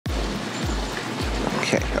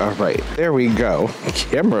Okay, all right, there we go.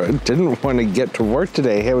 Camera didn't want to get to work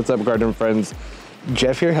today. Hey, what's up, garden friends?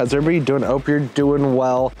 Jeff here. How's everybody doing? I hope you're doing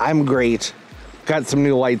well. I'm great. Got some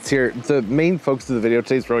new lights here. The main focus of the video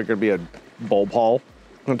today is really going to be a bulb haul.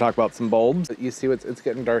 I'm going to talk about some bulbs. You see, it's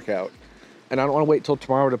getting dark out. And I don't want to wait till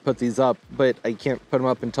tomorrow to put these up, but I can't put them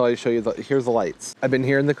up until I show you here's the lights. I've been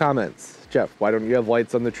hearing the comments, Jeff, why don't you have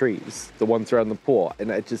lights on the trees? The ones around the pool.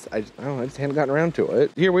 And I just haven't gotten around to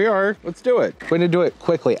it. Here we are, let's do it. I'm going to do it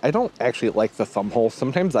quickly. I don't actually like the thumb hole.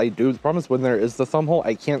 Sometimes I do. The problem is when there is the thumb hole,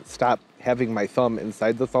 I can't stop having my thumb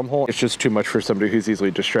inside the thumb hole. It's just too much for somebody who's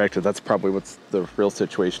easily distracted. That's probably what's the real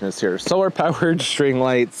situation is here. Solar powered string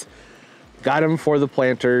lights. Got them for the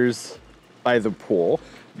planters by the pool.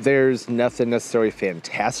 There's nothing necessarily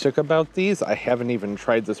fantastic about these. I haven't even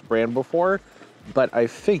tried this brand before, but I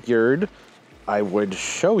figured I would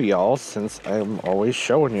show y'all since I'm always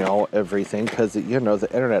showing y'all everything because, you know, the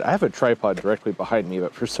internet. I have a tripod directly behind me,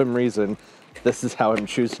 but for some reason, this is how I'm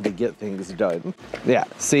choosing to get things done. Yeah,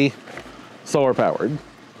 see? Solar powered.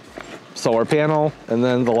 Solar panel, and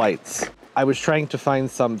then the lights. I was trying to find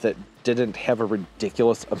some that didn't have a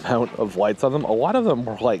ridiculous amount of lights on them. A lot of them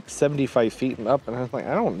were like 75 feet and up, and I was like,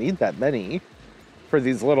 I don't need that many for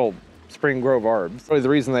these little Spring Grove arbs. So the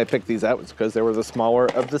reason I picked these out was because they were the smaller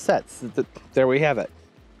of the sets. There we have it.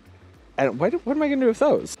 And what am I gonna do with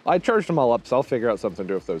those? I charged them all up, so I'll figure out something to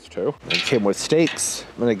do with those too. They came with stakes.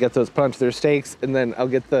 I'm gonna get those put onto their stakes, and then I'll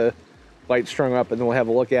get the lights strung up, and then we'll have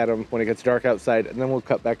a look at them when it gets dark outside, and then we'll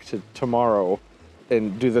cut back to tomorrow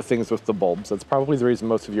and do the things with the bulbs. That's probably the reason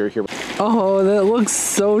most of you are here. Oh, that looks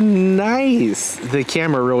so nice. The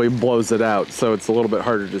camera really blows it out, so it's a little bit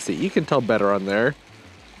harder to see. You can tell better on there.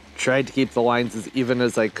 Tried to keep the lines as even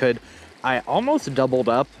as I could. I almost doubled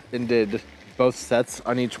up and did both sets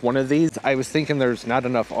on each one of these. I was thinking there's not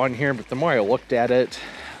enough on here, but the more I looked at it,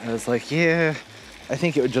 I was like, yeah, I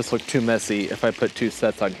think it would just look too messy if I put two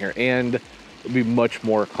sets on here, and it'd be much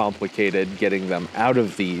more complicated getting them out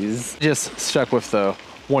of these. Just stuck with the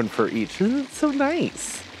one for each. It's so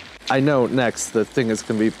nice. I know next the thing is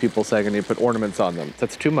gonna be people saying I need to put ornaments on them.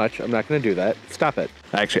 That's too much. I'm not gonna do that. Stop it.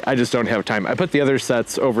 Actually, I just don't have time. I put the other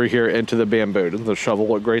sets over here into the bamboo. Doesn't the shovel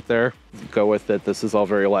look great there? Go with it. This is all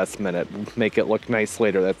very last minute. Make it look nice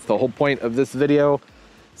later. That's the whole point of this video.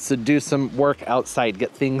 So do some work outside,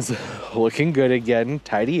 get things looking good again,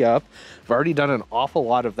 tidy up. I've already done an awful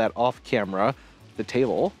lot of that off camera. The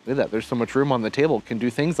table, look at that, there's so much room on the table, can do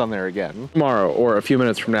things on there again. Tomorrow, or a few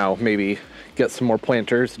minutes from now, maybe get some more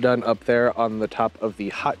planters done up there on the top of the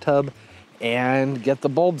hot tub and get the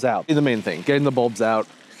bulbs out. The main thing, getting the bulbs out,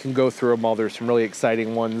 can go through them all. There's some really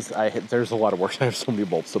exciting ones. There's a lot of work. I have so many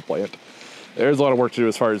bulbs to plant. There's a lot of work to do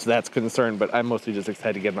as far as that's concerned, but I'm mostly just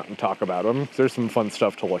excited to get them out and talk about them. There's some fun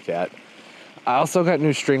stuff to look at. I also got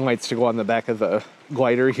new string lights to go on the back of the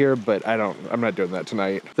glider here, but I'm not doing that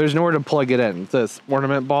tonight. There's nowhere to plug it in. This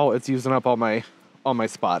ornament ball, it's using up all my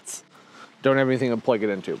spots. Don't have anything to plug it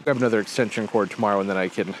into. I have another extension cord tomorrow, and then I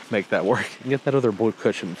can make that work and get that other blue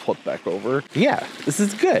cushion flipped back over. Yeah, this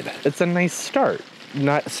is good. It's a nice start. I'm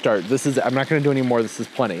not gonna do any more. This is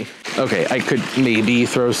plenty. Okay, I could maybe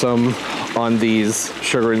throw some on these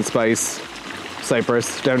sugar and spice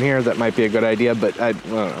cypress down here. That might be a good idea, but I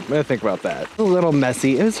don't know. I'm gonna think about that. A little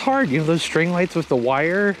messy. It was hard, you know, those string lights with the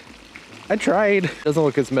wire. I tried. Doesn't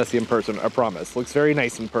look as messy in person, I promise. Looks very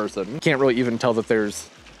nice in person. Can't really even tell that there's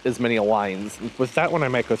as many lines. With that one, I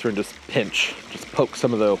might go through and just poke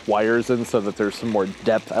some of the wires in so that there's some more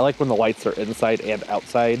depth. I like when the lights are inside and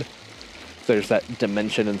outside. There's that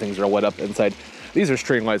dimension and things are lit up inside. These are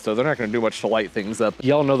string lights, though. They're not going to do much to light things up.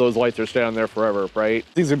 Y'all know those lights are staying there forever, right?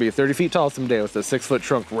 These are going to be 30 feet tall someday with a 6-foot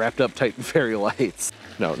trunk wrapped up tight in fairy lights.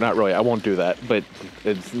 No, not really. I won't do that, but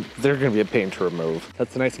they're going to be a pain to remove.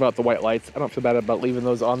 That's the nice about the white lights. I don't feel bad about leaving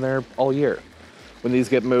those on there all year. When these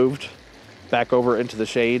get moved back over into the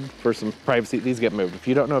shade for some privacy, these get moved. If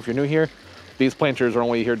you don't know, if you're new here, these planters are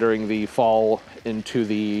only here during the fall into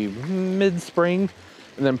the mid-spring.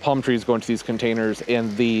 And then palm trees go into these containers,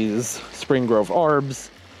 and these Spring Grove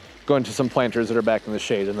arbs go into some planters that are back in the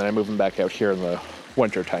shade, and then I move them back out here in the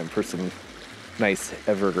winter time for some nice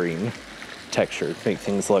evergreen texture. Make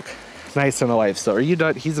things look nice and alive. So are you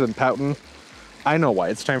done? He's been pouting. I know why.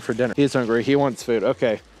 It's time for dinner. He's hungry. He wants food.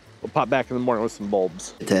 Okay. We'll pop back in the morning with some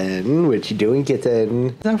bulbs. Kitten, what you doing,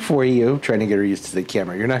 kitten? Not for you. Trying to get her used to the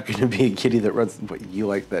camera. You're not going to be a kitty that runs. But you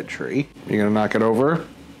like that tree. You're going to knock it over?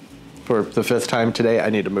 For the 5th time today, I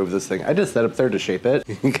need to move this thing. I just set up there to shape it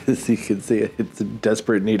because you can see it's in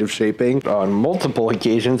desperate need of shaping. On multiple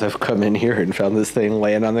occasions, I've come in here and found this thing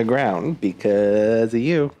laying on the ground because of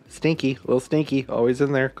you. Stinky, little stinky, always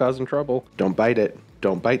in there causing trouble. Don't bite it.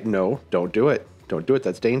 Don't bite. No, don't do it. Don't do it,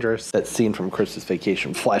 that's dangerous. That scene from Christmas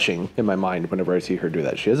Vacation flashing in my mind whenever I see her do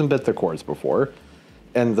that. She hasn't bit the cords before,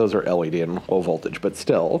 and those are LED and low voltage, but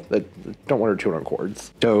still, don't want her chewing on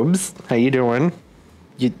cords. Tobes, how you doing?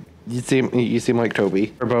 You seem like Toby.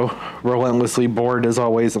 Turbo, relentlessly bored as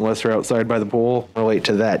always unless you're outside by the pool. Relate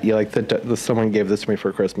to that. You like someone gave this to me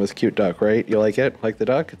for Christmas. Cute duck, right? You like it? Like the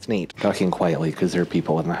duck? It's neat. Talking quietly because there are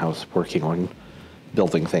people in the house working on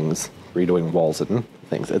building things, redoing walls and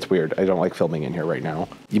things. It's weird. I don't like filming in here right now.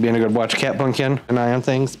 You being a good watch cat pumpkin? An eye on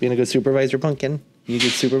things? Being a good supervisor pumpkin? You a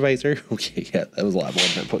good supervisor? Okay, yeah, that was a lot more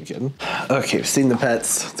than pumpkin. Okay, we've seen the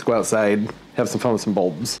pets. Let's go outside, have some fun with some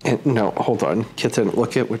bulbs. And no, hold on. Kitten,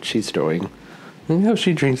 look at what she's doing. Look how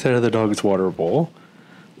she drinks out of the dog's water bowl.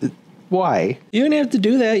 Why? You didn't have to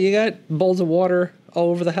do that. You got bowls of water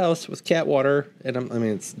all over the house with cat water. And I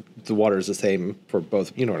mean, the water is the same for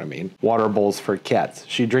both. You know what I mean? Water bowls for cats.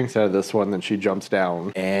 She drinks out of this one, then she jumps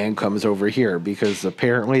down and comes over here because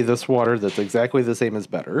apparently this water that's exactly the same is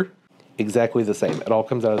better. Exactly the same. It all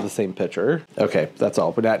comes out of the same pitcher. Okay, that's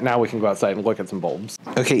all. But now we can go outside and look at some bulbs.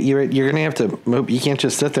 Okay, you're going to have to move. You can't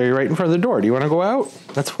just sit there. You're right in front of the door. Do you want to go out?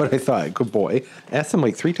 That's what I thought. Good boy. Asked him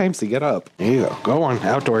like 3 times to get up. There you go. Go on.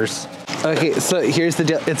 Outdoors. Okay, so here's the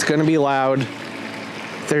deal. It's going to be loud.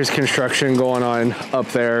 There's construction going on up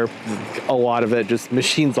there. A lot of it. Just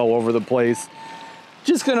machines all over the place.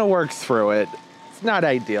 Just going to work through it. It's not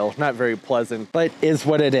ideal. Not very pleasant. But is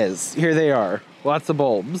what it is. Here they are. Lots of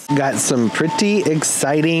bulbs. Got some pretty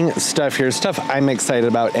exciting stuff here. Stuff I'm excited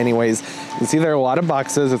about anyways. You can see there are a lot of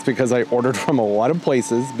boxes. It's because I ordered from a lot of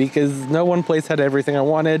places because no one place had everything I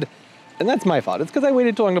wanted. And that's my fault. It's because I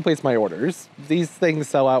waited too long to place my orders. These things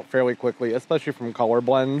sell out fairly quickly, especially from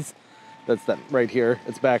COLORBLENDS. That's them right here.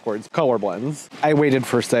 It's backwards. COLORBLENDS. I waited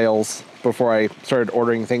for sales before I started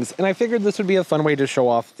ordering things. And I figured this would be a fun way to show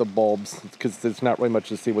off the bulbs because there's not really much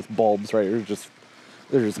to see with bulbs, right?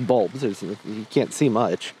 There's bulbs. You can't see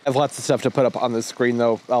much. I have lots of stuff to put up on the screen,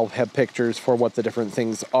 though. I'll have pictures for what the different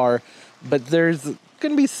things are. But there's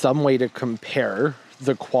going to be some way to compare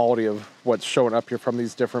the quality of what's showing up here from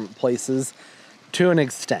these different places to an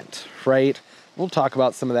extent, right? We'll talk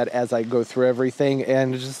about some of that as I go through everything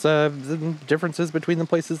and just the differences between the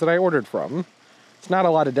places that I ordered from. It's not a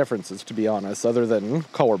lot of differences, to be honest, other than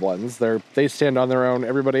COLORBLENDS. They stand on their own.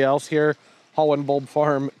 Everybody else here, Holland Bulb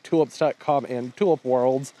Farm, Tulips.com, and Tulip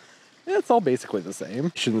World, it's all basically the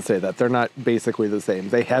same. Shouldn't say that. They're not basically the same.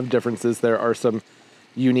 They have differences. There are some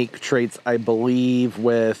unique traits, I believe,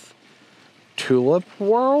 with Tulip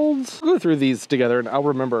World. We'll go through these together, and I'll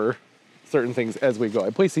remember certain things as we go. I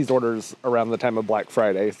placed these orders around the time of Black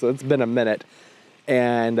Friday, so it's been a minute,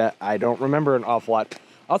 and I don't remember an awful lot.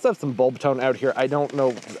 I also have some bulb tone out here. I don't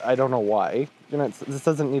know why. You know, this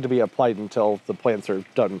doesn't need to be applied until the plants are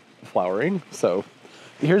done flowering. So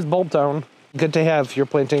here's bulb tone. Good to have. You're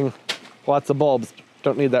planting lots of bulbs.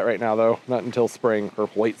 Don't need that right now, though. Not until spring, or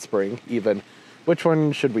late spring, even. Which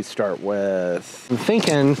one should we start with? I'm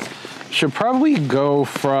thinking should probably go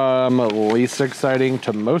from least exciting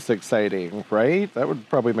to most exciting, right? That would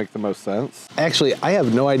probably make the most sense. Actually, I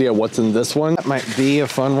have no idea what's in this one. That might be a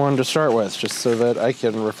fun one to start with, just so that I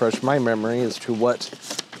can refresh my memory as to what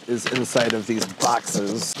is inside of these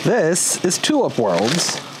boxes. This is Tulip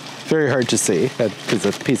World's. Very hard to see because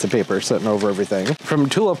it's a piece of paper sitting over everything. From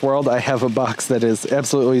Tulip World, I have a box that is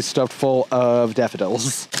absolutely stuffed full of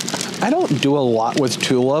daffodils. I don't do a lot with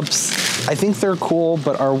tulips. I think they're cool,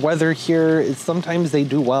 but our weather here is sometimes they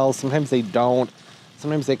do well, sometimes they don't.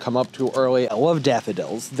 Sometimes they come up too early. I love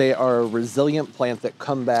daffodils. They are a resilient plant that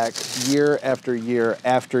come back year after year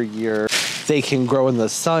after year. They can grow in the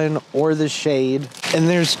sun or the shade, and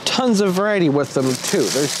there's tons of variety with them too.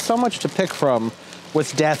 There's so much to pick from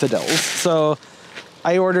with daffodils. So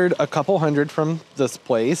I ordered a couple hundred from this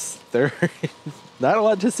place. There's not a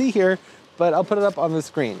lot to see here, but I'll put it up on the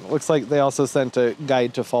screen. Looks like they also sent a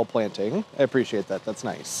guide to fall planting. I appreciate that. That's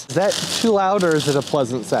nice. Is that too loud or is it a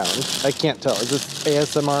pleasant sound? I can't tell. Is this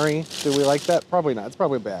ASMR-y? Do we like that? Probably not. It's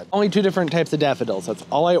probably bad. Only 2 different types of daffodils. That's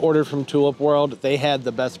all I ordered from Tulip World. They had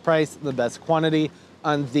the best price, the best quantity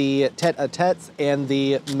on the tete-a-tetes and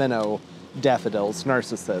the minnow daffodils,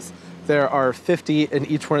 narcissus. There are 50 in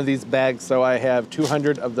each one of these bags, so I have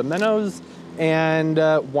 200 of the minnows and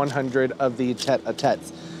 100 of the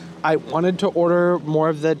tete-a-tetes. I wanted to order more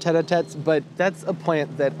of the tete-a-tetes, but that's a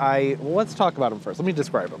plant that well, let's talk about them first. Let me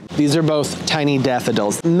describe them. These are both tiny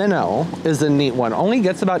daffodils. Minnow is a neat one. Only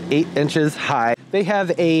gets about 8 inches high. They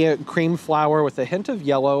have a cream flower with a hint of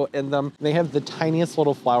yellow in them. They have the tiniest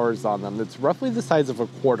little flowers on them. It's roughly the size of a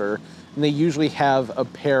quarter. and they usually have a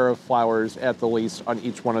pair of flowers at the least on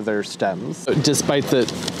each one of their stems. Despite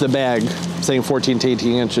the bag saying 14 to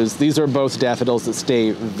 18 inches, these are both daffodils that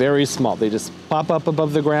stay very small. They just pop up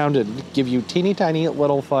above the ground and give you teeny tiny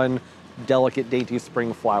little fun, delicate, dainty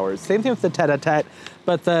spring flowers. Same thing with the tete-a-tete,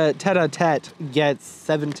 but the tete-a-tete gets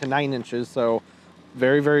 7 to 9 inches, so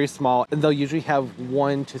very, very small. And they'll usually have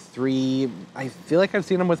 1 to 3, I feel like I've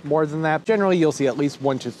seen them with more than that. Generally, you'll see at least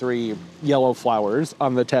 1 to 3 yellow flowers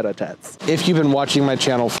on the tete-a-tetes. If you've been watching my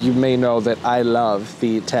channel, you may know that I love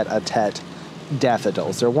the tete-a-tete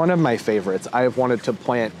daffodils. They're one of my favorites. I've wanted to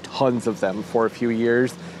plant tons of them for a few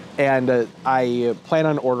years, and I plan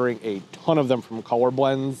on ordering a ton of them from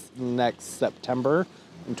COLORBLENDS next September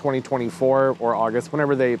in 2024 or August,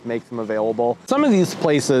 whenever they make them available. Some of these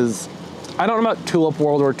places, I don't know about Tulip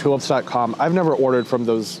World or tulips.com. I've never ordered from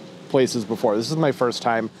those places before. This is my first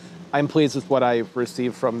time. I'm pleased with what I've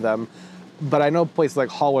received from them. But I know places like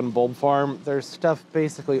Holland Bulb Farm, their stuff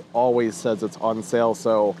basically always says it's on sale,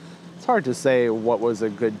 so it's hard to say what was a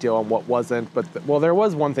good deal and what wasn't. But well, there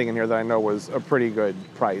was one thing in here that I know was a pretty good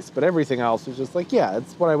price, but everything else was just like, yeah,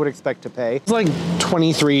 it's what I would expect to pay. It's like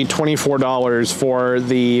 $23, $24 for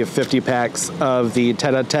the 50 packs of the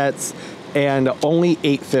tete-a-tetes, and only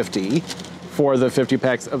 $8.50 for the 50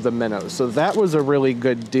 packs of the minnows. So that was a really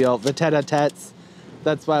good deal. The tete-a-tetes,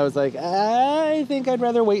 that's why I was like, I think I'd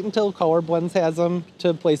rather wait until COLORBLENDS has them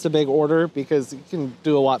to place a big order, because you can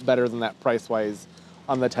do a lot better than that price-wise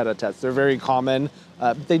on the tete-a-tetes. They're very common.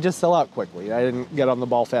 They just sell out quickly. I didn't get on the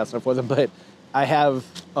ball fast enough with them, but I have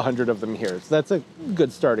 100 of them here. So that's a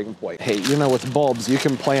good starting point. Hey, you know, with bulbs, you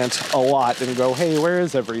can plant a lot and go, hey, where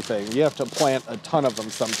is everything? You have to plant a ton of them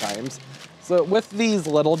sometimes. So with these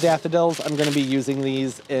little daffodils, I'm gonna be using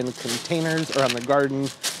these in containers around the garden.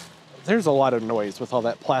 There's a lot of noise with all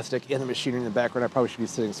that plastic and the machinery in the background. I probably should be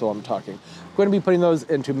sitting so I'm talking. I'm going to be putting those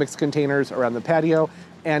into mixed containers around the patio,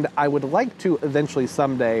 and I would like to eventually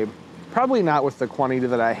someday, probably not with the quantity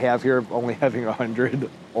that I have here, only having 100,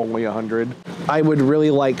 only 100. I would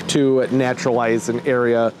really like to naturalize an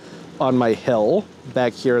area on my hill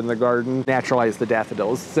back here in the garden, naturalize the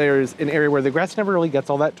daffodils. There's an area where the grass never really gets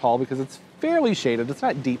all that tall because it's fairly shaded. It's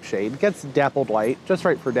not deep shade. It gets dappled light, just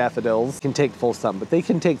right for daffodils. Can take full sun, but they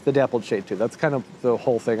can take the dappled shade too. That's kind of the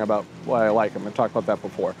whole thing about why I like them. I talked about that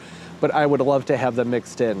before. But I would love to have them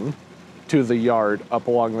mixed in to the yard up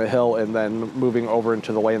along the hill, and then moving over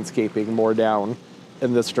into the landscaping more down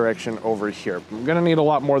in this direction over here. I'm gonna need a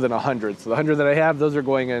lot more than 100. So the 100 that I have, those are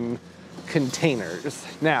going in containers.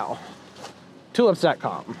 Now,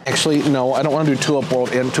 tulips.com. Actually, no, I don't want to do Tulip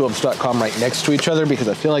World and tulips.com right next to each other, because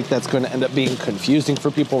I feel like that's going to end up being confusing for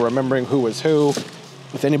people remembering who was who,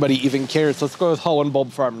 if anybody even cares. Let's go with Holland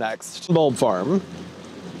Bulb Farm next. Bulb Farm,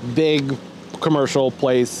 big commercial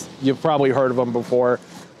place. You've probably heard of them before.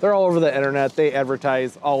 They're all over the internet. They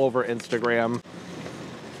advertise all over Instagram.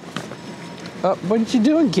 What you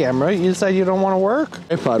doing, camera? You decide you don't want to work?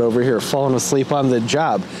 iPod over here falling asleep on the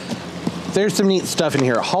job. There's some neat stuff in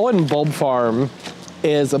here. Holland Bulb Farm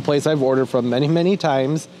is a place I've ordered from many, many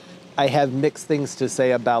times. I have mixed things to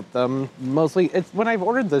say about them. Mostly, it's when I've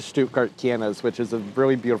ordered the Stuttgart cannas, which is a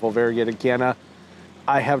really beautiful variegated canna,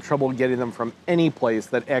 I have trouble getting them from any place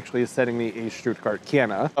that actually is sending me a Stuttgart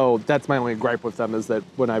canna. Oh, that's my only gripe with them, is that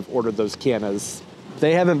when I've ordered those cannas,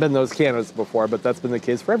 they haven't been those cannas before, but that's been the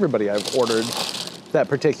case for everybody I've ordered that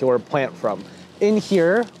particular plant from. In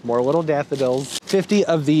here, more little daffodils. 50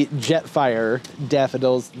 of the Jetfire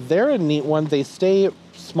daffodils. They're a neat one. They stay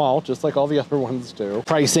small, just like all the other ones do.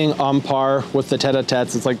 Pricing on par with the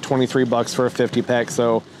tete-a-tetes. It's like 23 bucks for a 50 pack,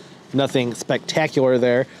 so nothing spectacular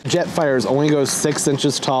there. Jetfires only go 6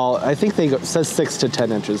 inches tall. I think they go, it says 6 to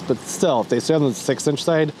 10 inches, but still, if they stay on the 6-inch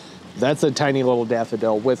side, that's a tiny little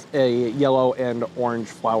daffodil with a yellow and orange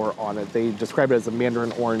flower on it. They describe it as a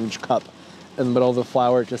mandarin orange cup in the middle of the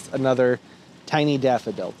flower. Just another tiny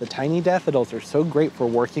daffodil. The tiny daffodils are so great for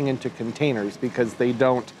working into containers because they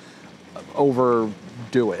don't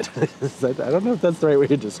overdo it. I don't know if that's the right way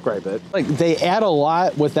to describe it. Like, they add a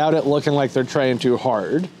lot without it looking like they're trying too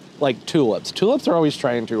hard. Like tulips. Tulips are always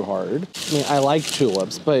trying too hard. I mean, I like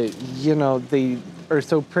tulips, but you know, they are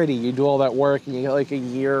so pretty. You do all that work and you get like a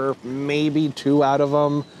year, maybe 2 out of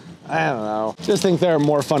them. I don't know. Just think there are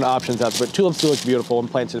more fun options out there, but tulips do look beautiful and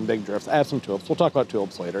planted in big drifts. I have some tulips. We'll talk about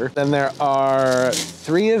tulips later. Then there are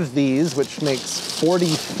 3 of these, which makes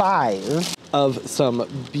 45 of some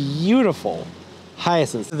beautiful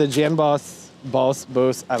hyacinths. The Janbos,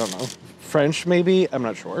 I don't know. French, maybe? I'm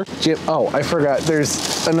not sure. Oh, I forgot.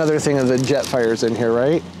 There's another thing of the Jetfires in here,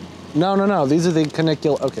 right? No. These are the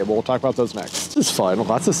canicula. Okay, well, we'll talk about those next. This is fun.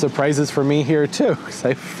 Lots of surprises for me here, too, because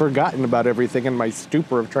I've forgotten about everything in my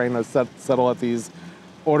stupor of trying to settle out these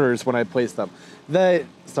orders when I place them.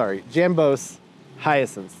 Jambos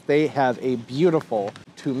hyacinths. They have a beautiful,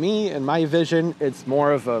 to me, in my vision, it's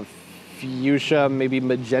more of a fuchsia, maybe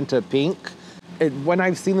magenta pink. When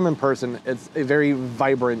I've seen them in person, it's a very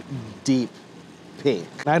vibrant, deep pink.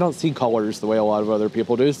 I don't see colors the way a lot of other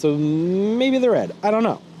people do, so maybe they're red. I don't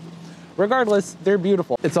know. Regardless, they're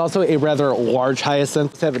beautiful. It's also a rather large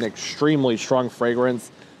hyacinth. They have an extremely strong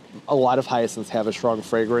fragrance. A lot of hyacinths have a strong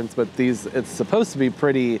fragrance, but these, it's supposed to be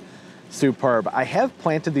pretty superb. I have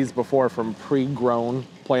planted these before from pre-grown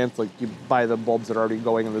plants, like you buy the bulbs that are already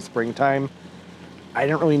going in the springtime. I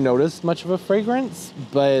didn't really notice much of a fragrance,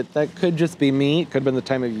 but that could just be me. It could have been the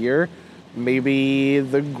time of year. Maybe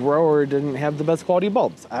the grower didn't have the best quality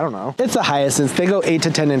bulbs. I don't know. It's a hyacinth. They go 8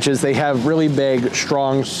 to 10 inches. They have really big,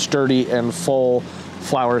 strong, sturdy, and full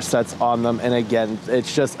flower sets on them. And again,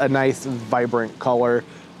 it's just a nice, vibrant color,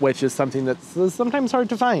 which is something that's sometimes hard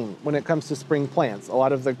to find when it comes to spring plants. A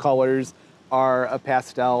lot of the colors are a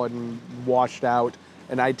pastel and washed out,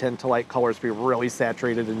 and I tend to like colors to be really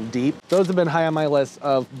saturated and deep. Those have been high on my list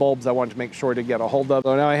of bulbs I wanted to make sure to get a hold of.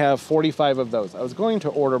 So now I have 45 of those. I was going to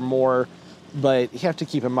order more, but you have to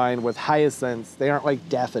keep in mind with hyacinths, they aren't like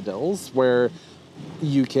daffodils where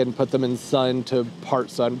you can put them in sun to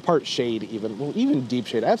part shade even. Well, even deep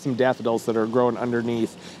shade. I have some daffodils that are growing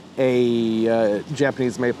underneath a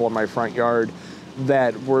Japanese maple in my front yard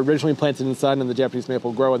that were originally planted in sun, and the Japanese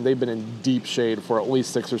maple grow, and they've been in deep shade for at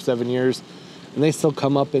least 6 or 7 years. And they still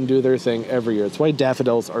come up and do their thing every year. It's why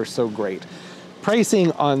daffodils are so great.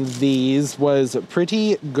 Pricing on these was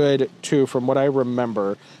pretty good too, from what I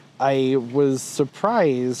remember. I was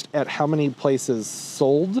surprised at how many places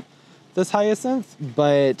sold this hyacinth,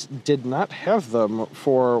 but did not have them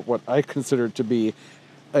for what I consider to be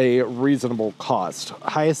a reasonable cost.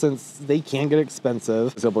 Hyacinths, they can get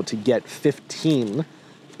expensive. I was able to get 15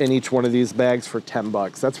 in each one of these bags for 10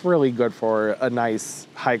 bucks. That's really good for a nice,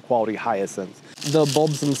 high quality hyacinth. The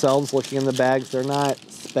bulbs themselves, looking in the bags, they're not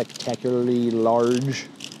spectacularly large.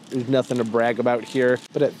 There's nothing to brag about here.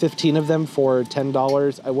 But at 15 of them for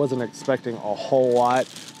 $10, I wasn't expecting a whole lot.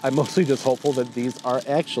 I'm mostly just hopeful that these are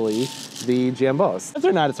actually the Jambos. If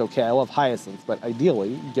they're not, it's okay. I love hyacinths, but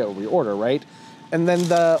ideally, you get what we order, right? And then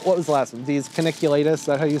what was the last one? These caniculatus, is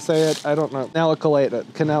that how you say it? I don't know.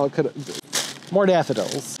 More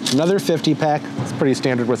daffodils. Another 50 pack. It's pretty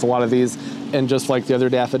standard with a lot of these. And just like the other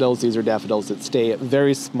daffodils, these are daffodils that stay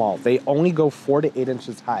very small. They only go 4 to 8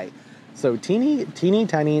 inches high. So teeny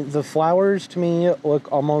tiny. The flowers to me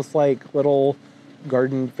look almost like little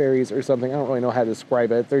garden fairies or something. I don't really know how to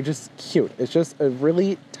describe it. They're just cute. It's just a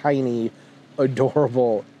really tiny,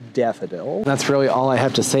 adorable daffodil. That's really all I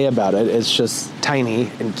have to say about it. It's just tiny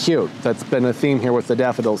and cute. That's been a theme here with the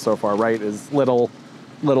daffodils so far, right? Is little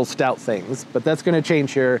stout things. But that's going to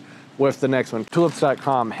change here with the next one.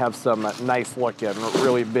 Tulips.com have some nice looking,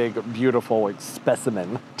 really big, beautiful, like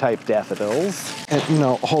specimen type daffodils. And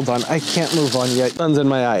no, hold on, I can't move on yet. Sun's in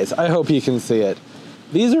my eyes. I hope you can see it.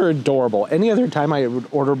 These are adorable. Any other time I would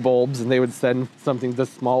order bulbs and they would send something this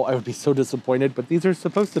small, I would be so disappointed, but these are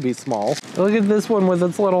supposed to be small. Look at this one with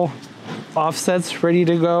its little offsets ready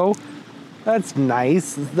to go. That's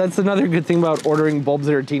nice. That's another good thing about ordering bulbs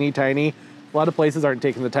that are teeny tiny. A lot of places aren't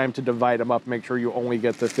taking the time to divide them up, make sure you only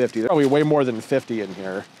get the 50. There's probably way more than 50 in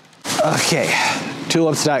here. Okay,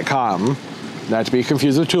 tulips.com, not to be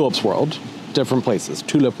confused with Tulip's World. Different places.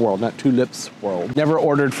 Tulip World, not Tulip's World. Never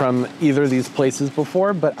ordered from either of these places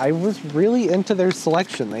before, but I was really into their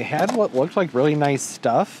selection. They had what looked like really nice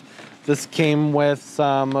stuff. This came with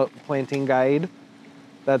some planting guide.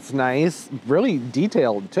 That's nice, really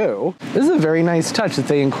detailed too. This is a very nice touch that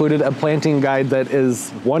they included a planting guide that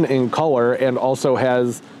is one in color and also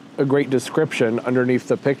has a great description underneath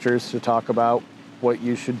the pictures to talk about what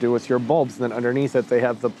you should do with your bulbs. And then underneath it, they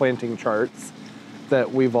have the planting charts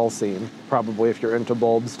that we've all seen. Probably if you're into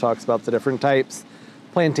bulbs, talks about the different types,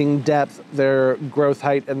 planting depth, their growth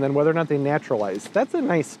height, and then whether or not they naturalize. That's a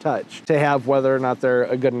nice touch to have, whether or not they're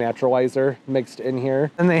a good naturalizer mixed in here.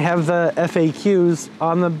 And they have the FAQs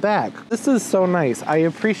on the back. This is so nice. I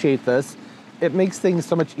appreciate this. It makes things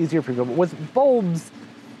so much easier for people. With bulbs,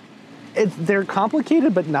 they're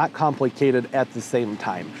complicated, but not complicated at the same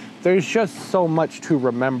time. There's just so much to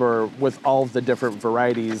remember with all of the different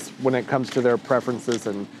varieties when it comes to their preferences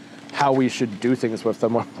and how we should do things with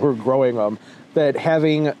them when we're growing them, that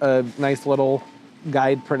having a nice little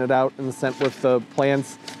guide printed out and sent with the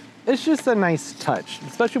plants, it's just a nice touch,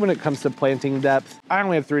 especially when it comes to planting depth. I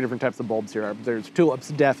only have 3 different types of bulbs here. There's tulips,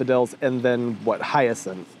 daffodils, and then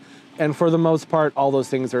hyacinth. And for the most part, all those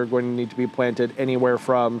things are going to need to be planted anywhere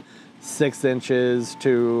from 6 inches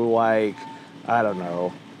to like, I don't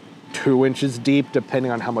know, 2 inches deep,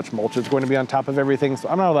 depending on how much mulch is going to be on top of everything. So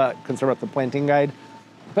I'm not all that concerned about the planting guide,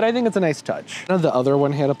 but I think it's a nice touch. I know the other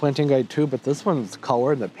one had a planting guide too, but this one's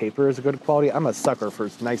color and the paper is good quality. I'm a sucker for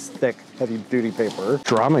nice, thick, heavy-duty paper.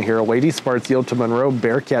 Drama here, Lady Sparts yield to Monroe,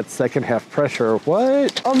 Bearcat second half pressure.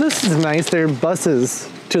 What? Oh, this is nice. They're buses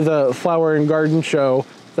to the flower and garden show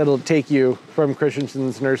that'll take you from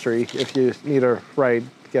Christensen's nursery if you need a ride.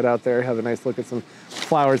 Get out there, have a nice look at some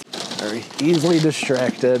flowers. Very easily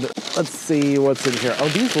distracted. Let's see what's in here. Oh,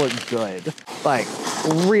 these look good. Like,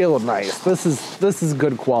 real nice. This is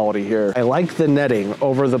good quality here. I like the netting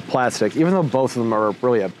over the plastic, even though both of them are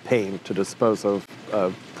really a pain to dispose of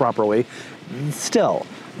properly. Still,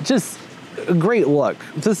 just a great look.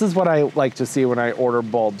 This is what I like to see when I order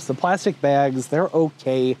bulbs. The plastic bags, they're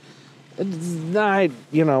okay. It's not,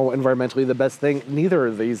 you know, environmentally the best thing. Neither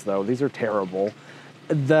are these, though. These are terrible.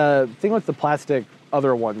 The thing with the plastic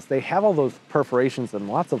other ones, they have all those perforations and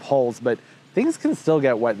lots of holes, but things can still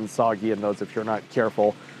get wet and soggy in those if you're not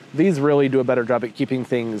careful. These really do a better job at keeping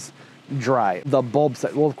things dry. The bulb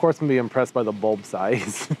size, well, of course, I'm gonna be impressed by the bulb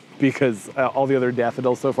size because all the other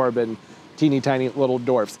daffodils so far have been teeny tiny little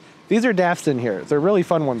dwarfs. These are daffs in here. They're really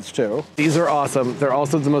fun ones too. These are awesome. They're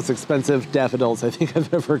also the most expensive daffodils I think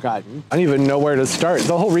I've ever gotten. I don't even know where to start.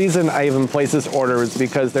 The whole reason I even placed this order is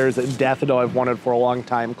because there's a daffodil I've wanted for a long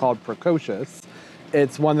time called Precocious.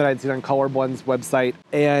 It's one that I'd seen on COLORBLENDS website,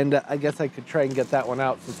 and I guess I could try and get that one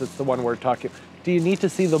out since it's the one we're talking. Do you need to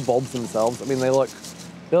see the bulbs themselves? I mean, they look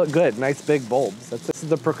good, nice big bulbs. This is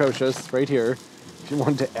the Precocious right here, if you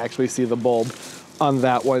want to actually see the bulb on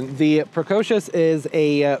that one. The Precocious is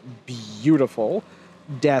a beautiful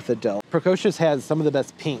daffodil. Precocious has some of the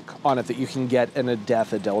best pink on it that you can get in a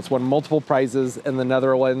daffodil. It's won multiple prizes in the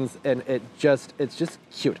Netherlands, and it's just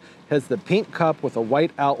cute. It has the pink cup with a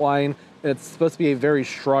white outline, and it's supposed to be a very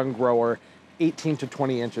strong grower, 18 to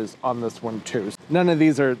 20 inches on this one too. None of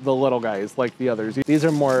these are the little guys like the others. These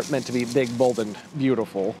are more meant to be big, bold, and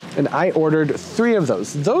beautiful. And I ordered 3 of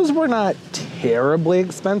those. Those were not terribly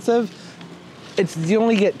expensive. You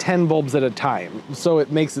only get 10 bulbs at a time, so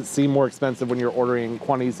it makes it seem more expensive when you're ordering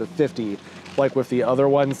quantities of 50, like with the other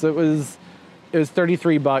ones. It was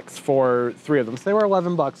 33 bucks for 3 of them, so they were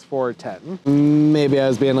 11 bucks for 10. Maybe I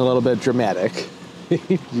was being a little bit dramatic.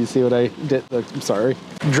 You see what I did? I'm sorry.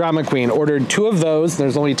 Drama Queen ordered 2 of those.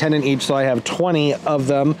 There's only 10 in each, so I have 20 of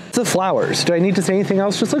them. The flowers. Do I need to say anything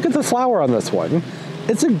else? Just look at the flower on this one.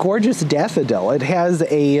 It's a gorgeous daffodil. It has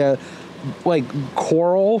a like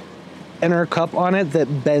coral inner cup on it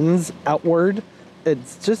that bends outward.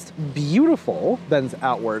 It's just beautiful. Bends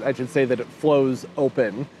outward. I should say that it flows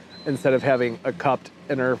open instead of having a cupped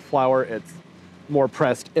inner flower. It's more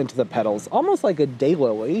pressed into the petals, almost like a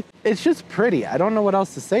daylily. It's just pretty. I don't know what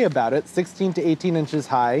else to say about it. 16 to 18 inches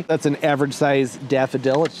high. That's an average size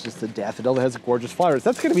daffodil. It's just a daffodil that has gorgeous flowers.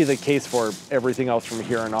 That's gonna be the case for everything else from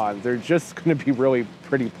here on on. They're just gonna be really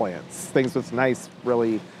pretty plants. Things with nice,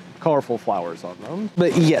 really colorful flowers on them.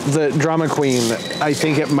 But yeah, the Drama Queen, I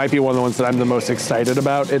think it might be one of the ones that I'm the most excited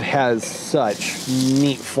about. It has such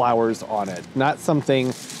neat flowers on it. Not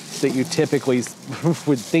something that you typically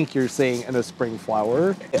would think you're seeing in a spring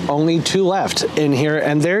flower. Only 2 left in here,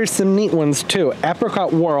 and there's some neat ones too.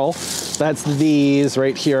 Apricot Whirl, that's these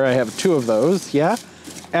right here. I have 2 of those, yeah.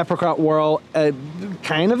 Apricot Whirl,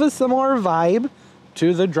 kind of a similar vibe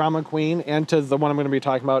to the Drama Queen and to the one I'm gonna be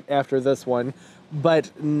talking about after this one,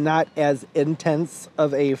 but not as intense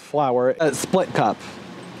of a flower. Split cup,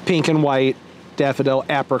 pink and white, daffodil,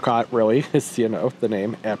 apricot really, is, you know, the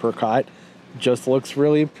name, apricot. Just looks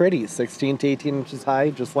really pretty, 16 to 18 inches high,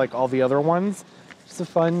 just like all the other ones. Just a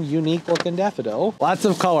fun, unique looking daffodil. Lots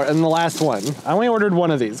of color. And the last one, I only ordered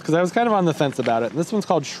 1 of these because I was kind of on the fence about it. This one's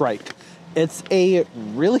called Shrike. It's a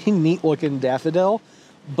really neat looking daffodil,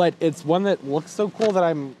 but it's one that looks so cool that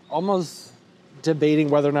I'm almost debating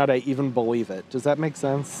whether or not I even believe it. Does that make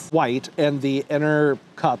sense? White, and the inner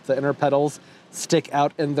cup, the inner petals, stick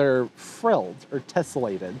out and they're frilled or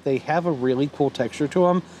tessellated. They have a really cool texture to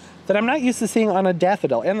them that I'm not used to seeing on a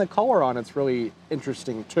daffodil, and the color on it's really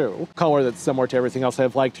interesting too. Color that's similar to everything else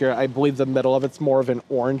I've liked here. I believe the middle of it's more of an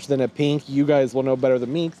orange than a pink. You guys will know better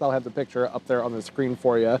than me because I'll have the picture up there on the screen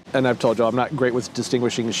for you. And I've told you I'm not great with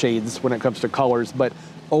distinguishing shades when it comes to colors, but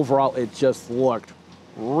overall it just looked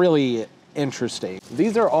really interesting.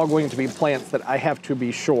 These are all going to be plants that I have to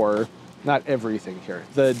be sure, not everything here.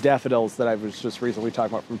 The daffodils that I was just recently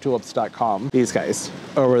talking about from tulips.com, these guys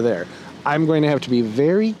over there. I'm going to have to be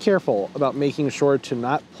very careful about making sure to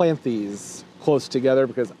not plant these close together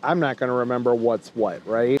because I'm not going to remember what's what,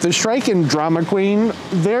 right? The Shrike and Drama Queen,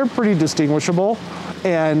 they're pretty distinguishable,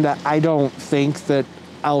 and I don't think that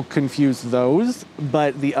I'll confuse those,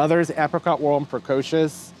 but the others, Apricot World and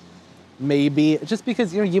Precocious, maybe, just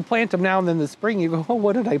because, you know, you plant them now and then in the spring, you go, oh,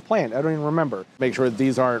 what did I plant? I don't even remember. Make sure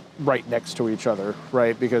these aren't right next to each other,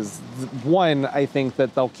 right? Because one, I think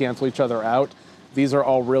that they'll cancel each other out. These are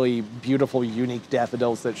all really beautiful, unique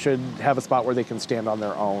daffodils that should have a spot where they can stand on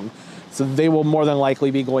their own. So they will more than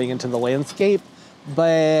likely be going into the landscape,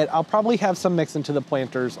 but I'll probably have some mix into the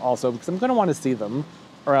planters also because I'm gonna wanna see them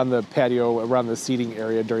around the patio, around the seating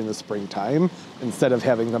area during the springtime, instead of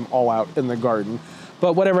having them all out in the garden.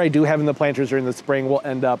 But whatever I do have in the planters during the spring will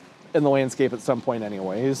end up in the landscape at some point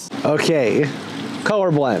anyways. Okay,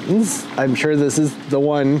 Color Blends. I'm sure this is the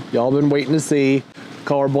one y'all been waiting to see.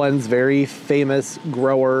 Color Blends, very famous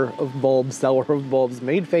grower of bulbs, seller of bulbs,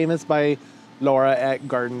 made famous by Laura at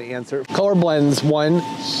Garden Answer. Color Blends, one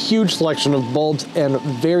huge selection of bulbs and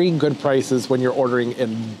very good prices when you're ordering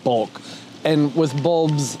in bulk. And with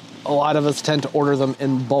bulbs, a lot of us tend to order them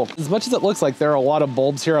in bulk. As much as it looks like there are a lot of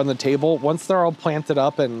bulbs here on the table, once they're all planted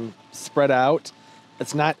up and spread out,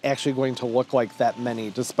 it's not actually going to look like that many,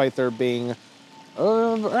 despite there being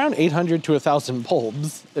around 800 to 1,000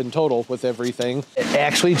 bulbs in total with everything. It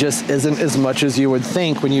actually just isn't as much as you would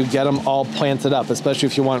think when you get them all planted up, especially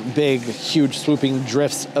if you want big, huge, swooping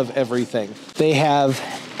drifts of everything. They have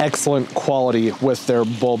excellent quality with their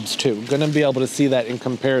bulbs too. Gonna be able to see that in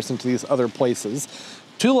comparison to these other places.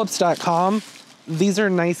 Tulips.com, these are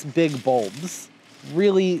nice big bulbs.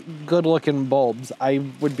 Really good looking bulbs. I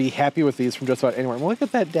would be happy with these from just about anywhere. Well, look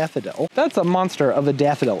at that daffodil. That's a monster of a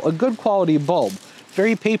daffodil, a good quality bulb.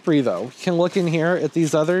 Very papery though. You can look in here at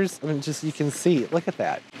these others. I mean, just, you can see, look at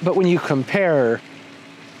that. But when you compare,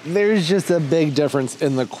 there's just a big difference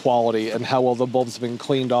in the quality and how well the bulbs have been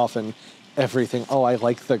cleaned off and everything. Oh, I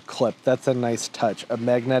like the clip. That's a nice touch. A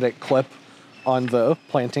magnetic clip on the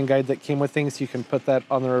planting guide that came with things. You can put that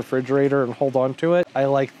on the refrigerator and hold on to it. I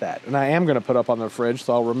like that. And I am gonna put up on the fridge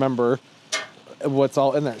so I'll remember what's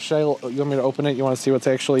all in there. You want me to open it? You wanna see what's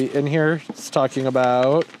actually in here? It's talking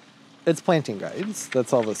about, it's planting guides.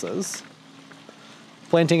 That's all this is.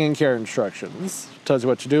 Planting and care instructions. Tells you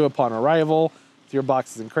what to do upon arrival. With your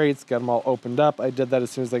boxes and crates, get them all opened up. I did that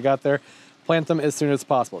as soon as they got there. Plant them as soon as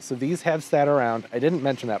possible. So these have sat around. I didn't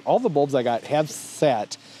mention that. All the bulbs I got have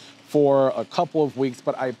sat for a couple of weeks,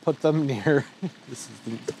 but I put them near, this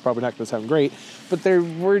is probably not gonna sound great, but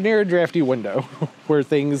we're near a drafty window where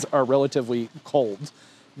things are relatively cold.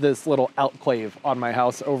 This little outclave on my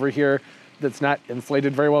house over here that's not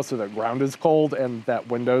insulated very well, so the ground is cold and that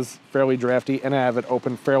window's fairly drafty, and I have it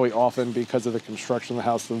open fairly often because of the construction of the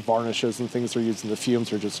house. The varnishes and things they're using, the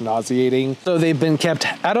fumes are just nauseating. So they've been kept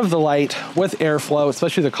out of the light with airflow,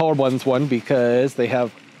 especially the Color Blends one, because they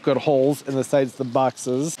have good holes in the sides of the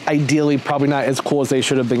boxes. Ideally, probably not as cool as they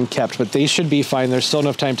should have been kept, but they should be fine. There's still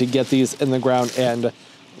enough time to get these in the ground and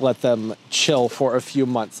let them chill for a few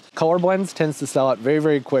months. Color Blends tends to sell out very,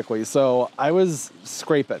 very quickly. So I was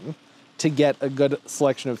scraping to get a good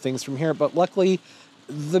selection of things from here, but luckily,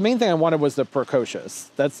 the main thing I wanted was the Precocious.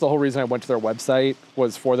 That's the whole reason I went to their website,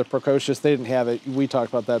 was for the Precocious. They didn't have it. We talked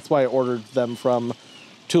about that. That's why I ordered them from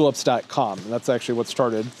tulips.com. And that's actually what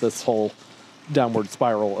started this whole downward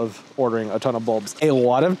spiral of ordering a ton of bulbs. A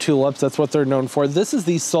lot of tulips, that's what they're known for. This is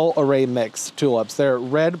the Sol Array Mix tulips. They're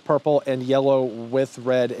red, purple, and yellow with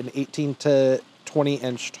red, an 18 to 20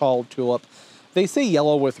 inch tall tulip. They say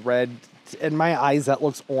yellow with red. In my eyes, that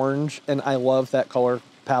looks orange, and I love that color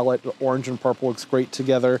palette. The orange and purple looks great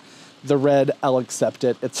together. The red, I'll accept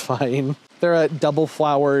it. It's fine. They're a double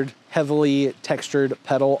flowered, heavily textured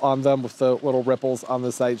petal on them with the little ripples on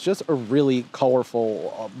the sides. Just a really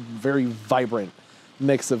colorful, very vibrant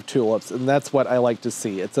mix of tulips, and that's what I like to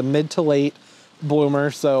see. It's a mid to late bloomer,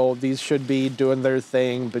 so these should be doing their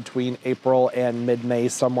thing between April and mid-May,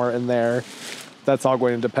 somewhere in there. That's all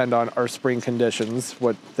going to depend on our spring conditions,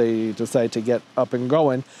 what they decide to get up and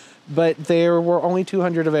going. But there were only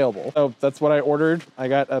 200 available. So that's what I ordered. I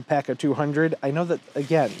got a pack of 200. I know that,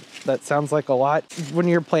 again, that sounds like a lot. When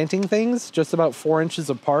you're planting things just about 4 inches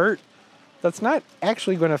apart, that's not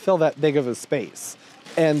actually going to fill that big of a space.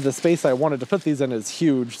 And the space I wanted to put these in is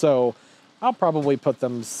huge, so I'll probably put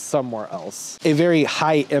them somewhere else. A very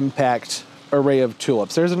high impact array of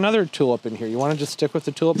tulips. There's another tulip in here. You want to just stick with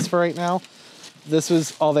the tulips for right now? This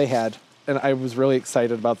was all they had, and I was really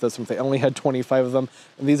excited about this one. They only had 25 of them,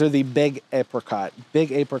 and these are the Big Apricot.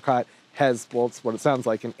 Big Apricot has, well, it's what it sounds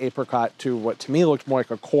like, an apricot to what to me looked more like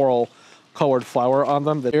a coral colored flower on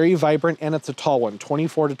them. That's very vibrant, and it's a tall one,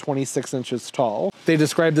 24 to 26 inches tall. They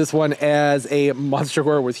described this one as a monster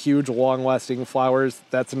grower with huge, long-lasting flowers.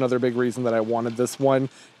 That's another big reason that I wanted this one.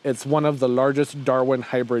 It's one of the largest Darwin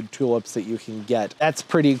hybrid tulips that you can get. That's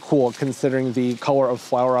pretty cool considering the color of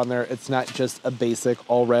flower on there. It's not just a basic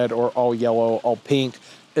all red or all yellow, all pink.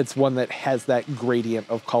 It's one that has that gradient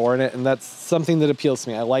of color in it, and that's something that appeals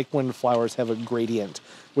to me. I like when flowers have a gradient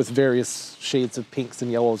with various shades of pinks and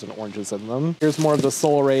yellows and oranges in them. Here's more of the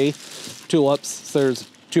Soleil tulips. There's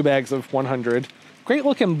 2 bags of 100. Great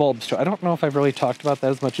looking bulbs too. I don't know if I've really talked about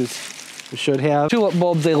that as much as we should have. Tulip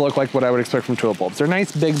bulbs, they look like what I would expect from tulip bulbs. They're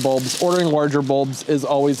nice big bulbs. Ordering larger bulbs is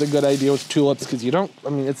always a good idea with tulips because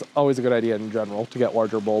it's always a good idea in general to get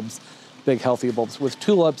larger bulbs, big healthy bulbs. With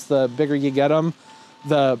tulips, the bigger you get them,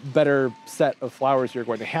 the better set of flowers you're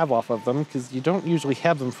going to have off of them, because you don't usually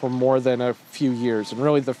have them for more than a few years. And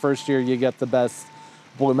really the first year you get the best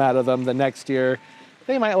bloom out of them. The next year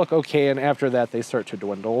they might look okay, and after that they start to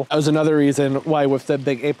dwindle. That was another reason why with the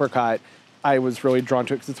big apricot I was really drawn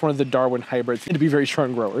to it, because it's one of the Darwin hybrids to be very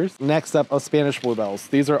strong growers. Next up, Spanish bluebells.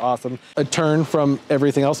 These are awesome. A turn from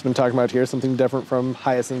everything else I've been talking about here, something different from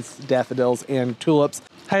hyacinths, daffodils, and tulips.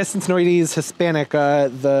 Hyacinth Noedes hispanica,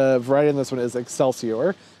 the variety in this one is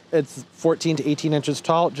Excelsior. It's 14 to 18 inches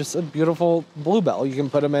tall, just a beautiful bluebell. You can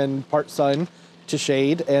put them in part sun to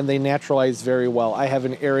shade, and they naturalize very well. I have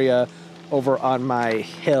an area over on my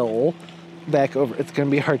hill back over, it's gonna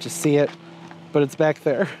be hard to see it, but it's back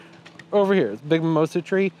there. Over here, it's a big mimosa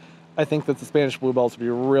tree. I think that the Spanish bluebells would be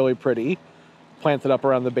really pretty planted up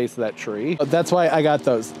around the base of that tree. That's why I got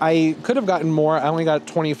those. I could have gotten more. I only got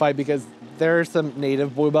 25 because there are some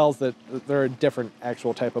native bluebells that they're a different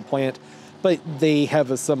actual type of plant, but they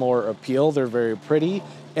have a similar appeal. They're very pretty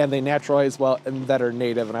and they naturalize well and that are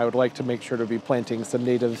native. And I would like to make sure to be planting some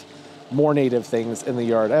more native things in the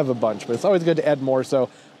yard. I have a bunch, but it's always good to add more. So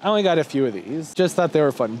I only got a few of these. Just thought they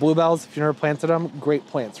were fun. Bluebells, if you never planted them, great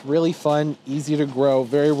plants. Really fun, easy to grow,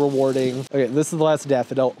 very rewarding. Okay, this is the last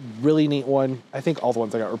daffodil. Really neat one. I think all the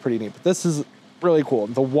ones I got were pretty neat, but this is really cool.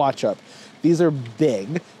 The Watch Up. These are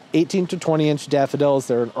big, 18 to 20 inch daffodils.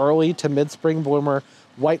 They're an early to mid-spring bloomer,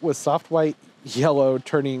 white with soft white, yellow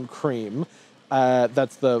turning cream.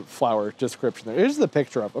 That's the flower description there. Here's the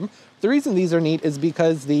picture of them. The reason these are neat is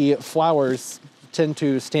because the flowers tend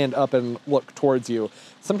to stand up and look towards you.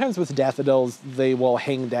 Sometimes with daffodils, they will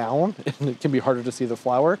hang down and it can be harder to see the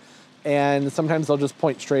flower. And sometimes they'll just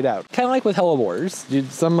point straight out. Kind of like with hellebores.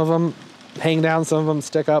 Some of them hang down, some of them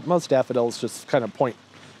stick up. Most daffodils just kind of point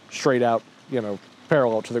straight out,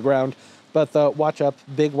 parallel to the ground. But the Watch Up,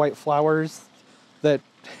 big white flowers that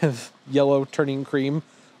have yellow turning cream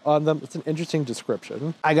on them. It's an interesting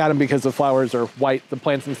description. I got them because the flowers are white. The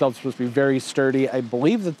plants themselves are supposed to be very sturdy. I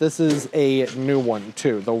believe that this is a new one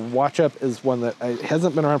too. The Watch Up is one that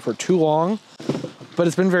hasn't been around for too long, but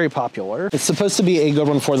it's been very popular. It's supposed to be a good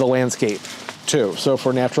one for the landscape too. So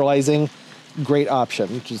for naturalizing, great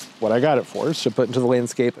option, which is what I got it for, is to put into the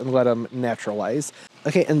landscape and let them naturalize.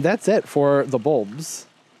 Okay, and that's it for the bulbs.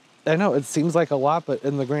 I know it seems like a lot, but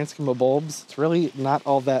in the grand scheme of bulbs, it's really not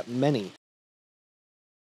all that many.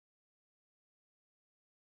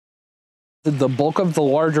 The bulk of the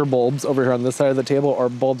larger bulbs over here on this side of the table are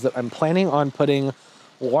bulbs that I'm planning on putting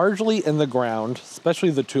largely in the ground, especially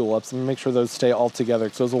the tulips, and make sure those stay all together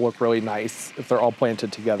because those will look really nice if they're all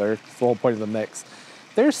planted together. It's the whole point of the mix.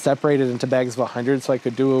 They're separated into bags of 100, so I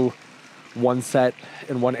could do one set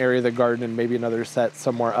in one area of the garden and maybe another set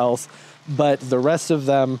somewhere else. But the rest of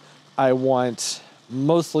them I want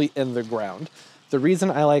mostly in the ground. The reason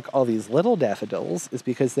I like all these little daffodils is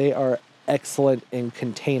because they are excellent in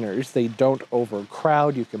containers. They don't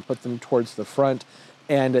overcrowd. You can put them towards the front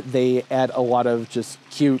and they add a lot of just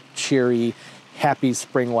cute, cheery, happy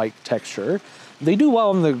spring-like texture. They do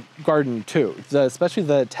well in the garden too, especially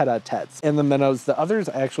the tete-a-tetes and the minnows. The others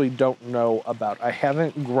I actually don't know about. I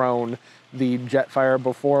haven't grown the Jetfire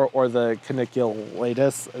before or the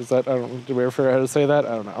Caniculatus. Is that, do we ever figure out how to say that?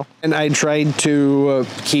 I don't know. And I tried to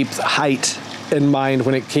keep height in mind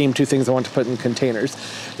when it came to things I want to put in containers.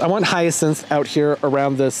 I want hyacinths out here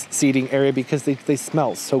around this seeding area because they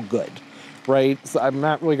smell so good, right? So I'm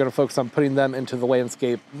not really going to focus on putting them into the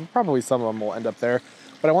landscape. Probably some of them will end up there,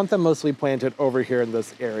 but I want them mostly planted over here in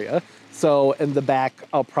this area. So in the back,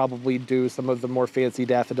 I'll probably do some of the more fancy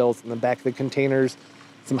daffodils in the back of the containers,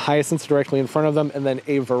 some hyacinths directly in front of them, and then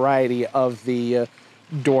a variety of the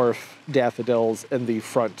dwarf daffodils in the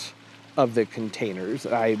front of the containers.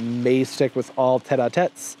 I may stick with all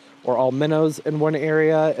tete-a-tetes or all minnows in one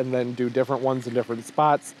area and then do different ones in different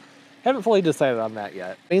spots. Haven't fully decided on that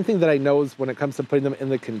yet. Main thing that I know is when it comes to putting them in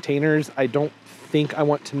the containers, I don't think I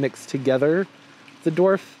want to mix together the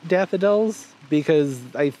dwarf daffodils because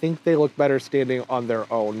I think they look better standing on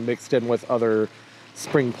their own, mixed in with other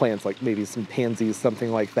spring plants, like maybe some pansies,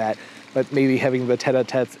 something like that. But maybe having the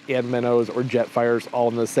tete-a-tetes and minnows or jetfires all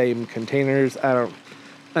in the same containers,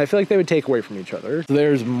 I feel like they would take away from each other. So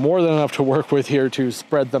there's more than enough to work with here to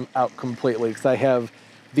spread them out completely, because I have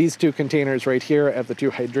these 2 containers right here. I have the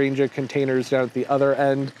 2 hydrangea containers down at the other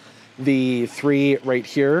end, the 3 right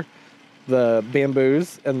here, the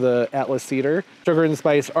bamboos and the Atlas cedar, sugar and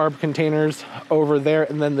spice arb containers over there,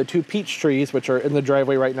 and then the 2 peach trees, which are in the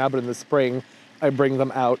driveway right now, but in the spring, I bring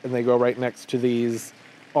them out and they go right next to these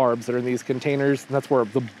arbs that are in these containers. And that's where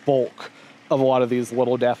the bulk of a lot of these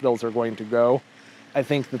little daffodils are going to go. I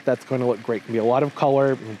think that that's going to look great. Can be a lot of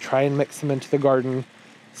color. I'm going to try and mix them into the garden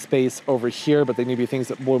space over here, but they need to be things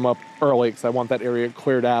that bloom up early because I want that area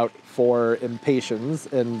cleared out for impatiens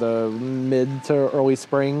in the mid to early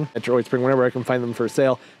spring, whenever I can find them for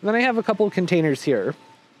sale. And then I have a couple of containers here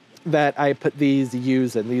that I put these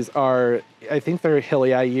yews in. These are, I think they're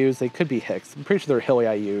Hilly yews. They could be Hicks. I'm pretty sure they're Hilly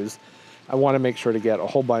yews. I want to make sure to get a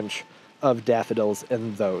whole bunch of daffodils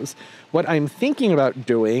in those. What I'm thinking about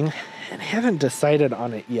doing, and haven't decided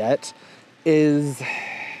on it yet, is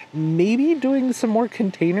maybe doing some more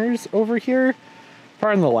containers over here.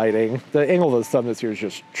 Pardon the lighting. The angle of the sun this year is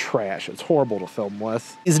just trash. It's horrible to film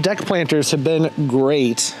with. These deck planters have been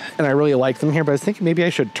great, and I really like them here, but I was thinking maybe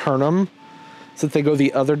I should turn them so that they go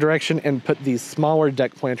the other direction and put these smaller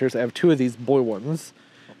deck planters. I have 2 of these blue ones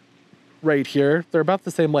right here. They're about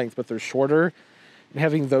the same length, but they're shorter. And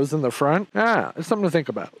having those in the front, it's something to think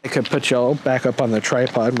about. I could put y'all back up on the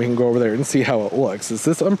tripod and we can go over there and see how it looks. Is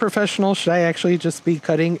this unprofessional? Should I actually just be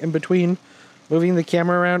cutting in between, moving the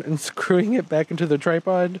camera around and screwing it back into the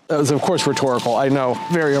tripod? That was, of course, rhetorical. I know,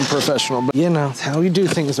 very unprofessional, but you know, it's how we do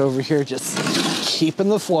things over here. Just keeping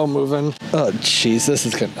the flow moving. Oh, jeez, this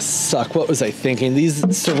is gonna suck. What was I thinking?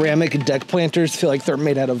 These ceramic deck planters feel like they're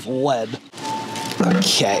made out of lead.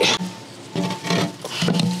 Okay.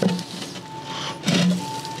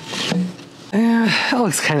 That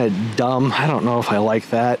looks kind of dumb. I don't know if I like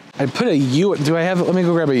that. I put a U. Do I have it? Let me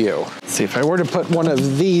go grab a U. Let's see if I were to put one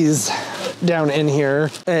of these down in here,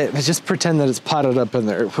 just pretend that it's potted up in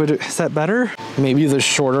there. Is that better? Maybe the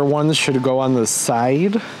shorter ones should go on the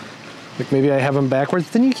side. Like maybe I have them backwards.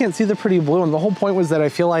 Then you can't see the pretty blue. And the whole point was that I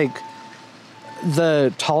feel like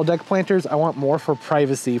the tall deck planters, I want more for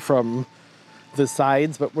privacy from the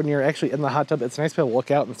sides, but when you're actually in the hot tub, it's nice to be able to look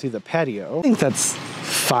out and see the patio. I think that's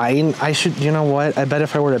fine. I should, you know what? I bet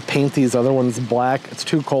if I were to paint these other ones black, it's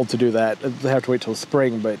too cold to do that. I have to wait till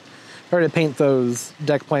spring, but if I were to paint those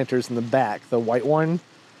deck planters in the back, the white one,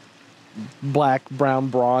 black, brown,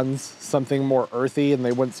 bronze, something more earthy, and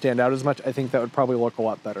they wouldn't stand out as much, I think that would probably look a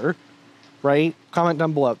lot better, right? Comment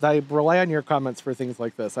down below. I rely on your comments for things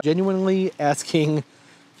like this. I'm genuinely asking,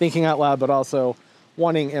 thinking out loud, but also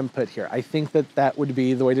wanting input here. I think that that would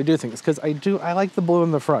be the way to do things, because I like the blue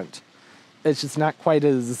in the front. It's just not quite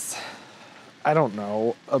as, I don't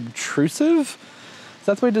know, obtrusive? So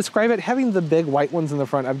that's the way to describe it. Having the big white ones in the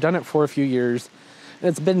front, I've done it for a few years, and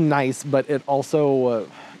it's been nice, but it also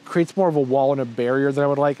creates more of a wall and a barrier than I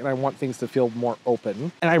would like, and I want things to feel more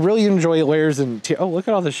open. And I really enjoy layers and, oh, look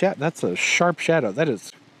at all the shadow. That's a sharp shadow. That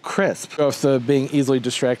is crisp. Go with the being easily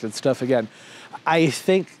distracted stuff again. I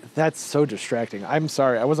think that's so distracting. I'm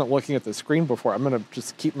sorry, I wasn't looking at the screen before. I'm gonna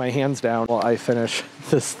just keep my hands down while I finish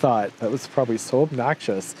this thought. That was probably so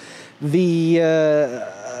obnoxious. What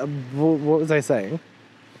was I saying?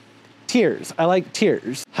 Tiers, I like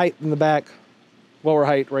tiers. Height in the back, lower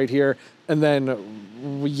height right here, and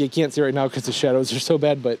then you can't see right now because the shadows are so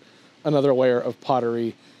bad, but another layer of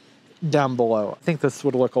pottery down below. I think this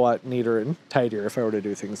would look a lot neater and tidier if I were to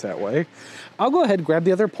do things that way. I'll go ahead, grab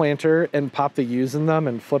the other planter and pop the U's in them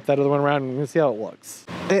and flip that other one around and see how it looks.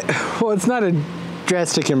 Well, it's not a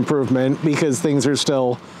drastic improvement because things are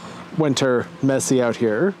still winter messy out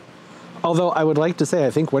here. Although I would like to say I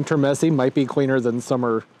think winter messy might be cleaner than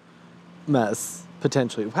summer mess,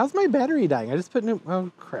 potentially. How's my battery dying? I just put new, oh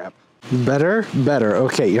crap. Better? Better.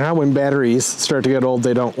 Okay, you know how when batteries start to get old,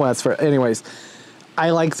 they don't last for, anyways.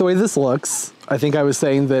 I like the way this looks. I think I was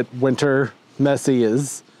saying that winter messy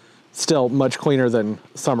is still much cleaner than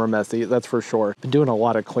summer messy, that's for sure. Been doing a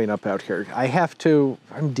lot of cleanup out here.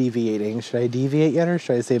 I'm deviating. Should I deviate yet or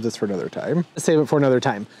should I save this for another time? Save it for another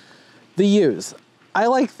time. The U's. I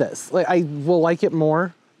like this. Like, I will like it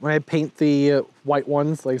more when I paint the white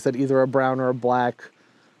ones, like I said, either a brown or a black,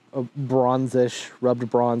 a bronzish, rubbed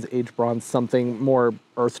bronze, aged bronze, something more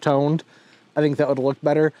earth toned. I think that would look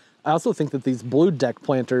better. I also think that these blue deck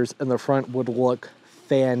planters in the front would look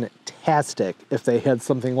fantastic if they had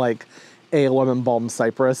something like a lemon balm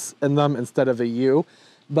cypress in them instead of a yew.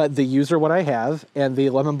 But the yews are what I have, and the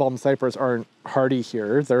lemon balm cypress aren't hardy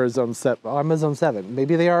here. They're a zone 7. Oh, I'm a zone 7.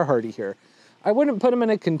 Maybe they are hardy here. I wouldn't put them in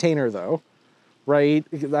a container though, right?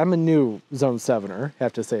 I'm a new zone 7er,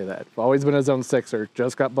 have to say that. I've always been a zone 6er,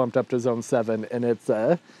 just got bumped up to zone 7, and it's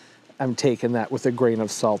I'm taking that with a grain of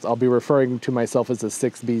salt. I'll be referring to myself as a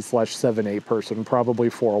 6B/7A person probably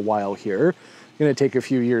for a while here. Gonna take a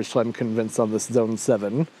few years till I'm convinced on this zone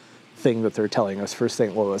 7 thing that they're telling us for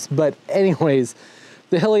St. Louis. But anyways,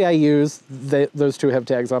 the hilly I use, those two have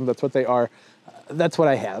tags on them. That's what they are. That's what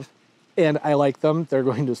I have. And I like them. They're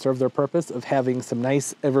going to serve their purpose of having some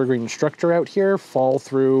nice evergreen structure out here, fall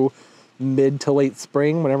through mid to late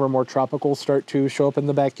spring, whenever more tropicals start to show up in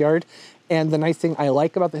the backyard. And the nice thing I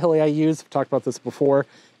like about the hilly I use, I've talked about this before,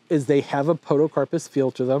 is they have a podocarpus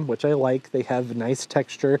feel to them, which I like. They have nice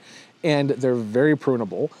texture, and they're very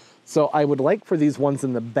prunable. So I would like for these ones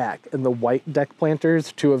in the back and the white deck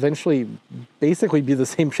planters to eventually basically be the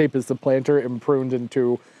same shape as the planter and pruned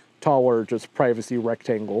into taller, just privacy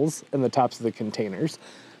rectangles in the tops of the containers.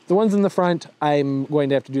 The ones in the front, I'm going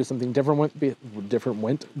to have to do something different with, because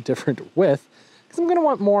I'm going to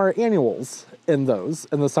want more annuals in those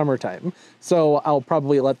in the summertime. So I'll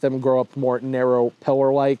probably let them grow up more narrow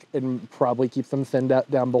pillar-like and probably keep them thinned out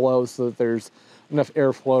down below so that there's enough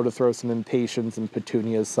airflow to throw some impatiens and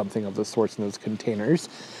petunias, something of the sorts in those containers.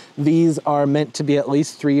 These are meant to be at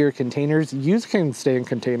least 3-year containers. You can stay in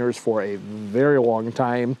containers for a very long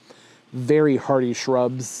time. Very hardy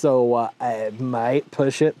shrubs, so I might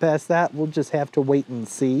push it past that. We'll just have to wait and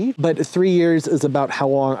see. But 3 years is about how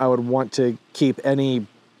long I would want to keep any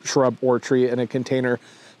shrub or tree in a container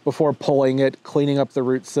before pulling it, cleaning up the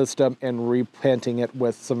root system, and replanting it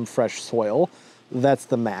with some fresh soil. That's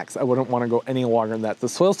the max. I wouldn't want to go any longer than that. The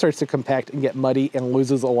soil starts to compact and get muddy and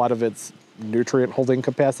loses a lot of its nutrient holding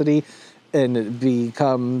capacity, and it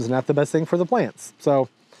becomes not the best thing for the plants. So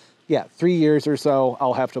yeah, 3 years or so,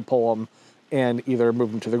 I'll have to pull them and either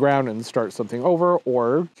move them to the ground and start something over,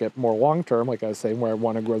 or get more long-term, like I was saying, where I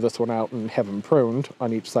want to grow this one out and have them pruned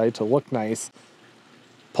on each side to look nice,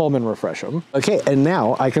 pull them and refresh them. Okay, and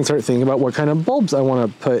now I can start thinking about what kind of bulbs I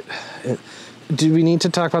want to put. Do we need to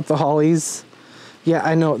talk about the hollies? Yeah,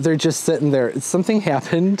 I know, they're just sitting there. Something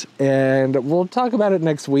happened, and we'll talk about it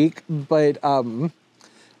next week, but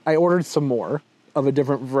I ordered some more of a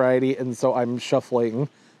different variety, and so I'm shuffling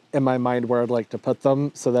in my mind where I'd like to put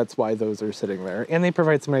them, so that's why those are sitting there. And they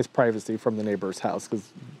provide some nice privacy from the neighbor's house,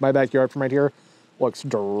 because my backyard from right here looks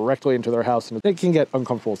directly into their house, and it can get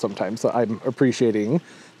uncomfortable sometimes, so I'm appreciating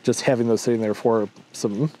just having those sitting there for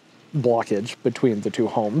some blockage between the two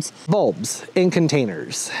homes. Bulbs in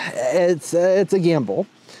containers. It's a gamble.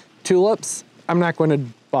 Tulips, I'm not going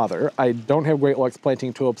to bother. I don't have great luck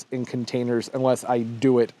planting tulips in containers unless I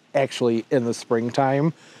do it actually in the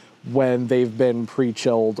springtime, when they've been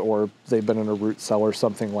pre-chilled or they've been in a root cell or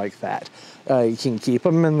something like that. You can keep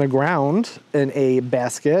them in the ground in a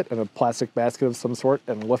basket, in a plastic basket of some sort,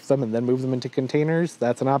 and lift them and then move them into containers.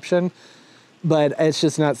 That's an option, but it's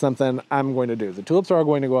just not something I'm going to do. The tulips are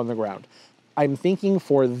going to go on the ground. I'm thinking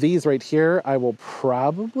for these right here, I will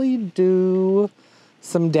probably do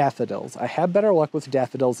some daffodils. I have better luck with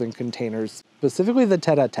daffodils in containers, specifically the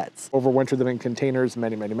tete-a-tetes. Overwinter them in containers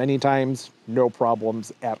many times, no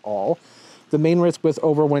problems at all. The main risk with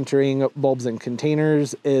overwintering bulbs in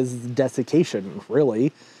containers is desiccation,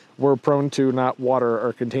 really. We're prone to not water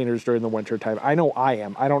our containers during the winter time. I know I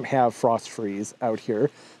am. I don't have frost freeze out here,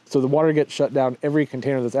 so the water gets shut down. Every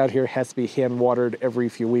container that's out here has to be hand watered every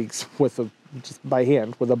few weeks just by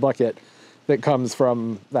hand with a bucket that comes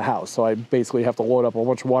from the house. So I basically have to load up a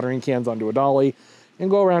bunch of watering cans onto a dolly and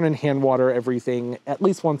go around and hand water everything at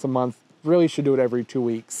least once a month. Really should do it every 2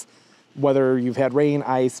 weeks. Whether you've had rain,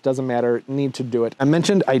 ice, doesn't matter, need to do it. I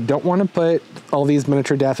mentioned I don't want to put all these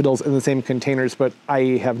miniature daffodils in the same containers, but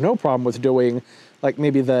I have no problem with doing like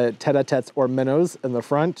maybe the tete-a-tetes or minnows in the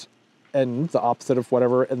front and the opposite of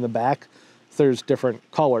whatever in the back. So there's different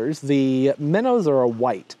colors. The minnows are a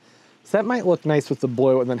white. So that might look nice with the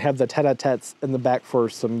blue, and then have the tete-a-tetes in the back for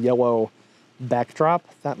some yellow backdrop.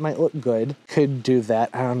 That might look good. Could do that.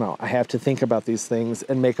 I don't know. I have to think about these things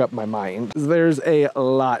and make up my mind. There's a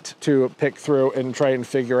lot to pick through and try and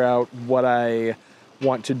figure out what I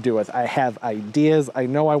want to do with. I have ideas. I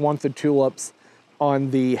know I want the tulips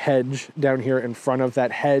on the hedge down here in front of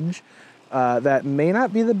that hedge. That may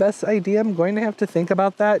not be the best idea. I'm going to have to think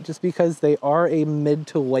about that just because they are a mid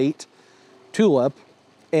to late tulip.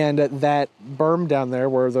 And that berm down there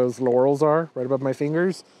where those laurels are, right above my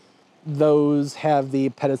fingers, those have the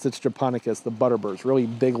Petunia japonicus, the butterburs, really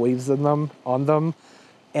big leaves in them, on them.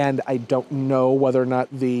 And I don't know whether or not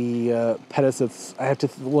the pedicets, I have to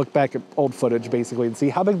look back at old footage basically and see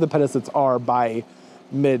how big the pedicets are by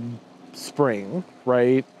mid-spring,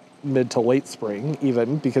 right? Mid to late spring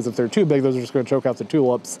even, because if they're too big, those are just going to choke out the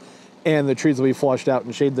tulips and the trees will be flushed out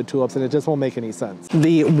and shade the tulips, and it just won't make any sense.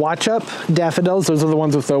 The watch up daffodils, those are the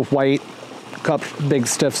ones with the white cup, big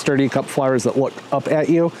stiff sturdy cup flowers that look up at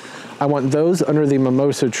you. I want those under the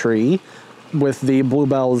mimosa tree with the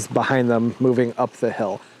bluebells behind them moving up the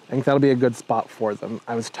hill. I think that'll be a good spot for them.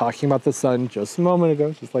 I was talking about the sun just a moment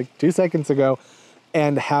ago, just like 2 seconds ago,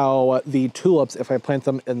 and how the tulips, if I plant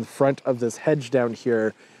them in front of this hedge down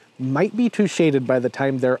here, might be too shaded by the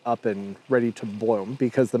time they're up and ready to bloom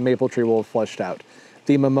because the maple tree will have flushed out.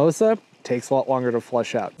 The mimosa takes a lot longer to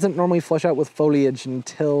flush out. It doesn't normally flush out with foliage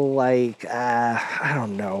until like, I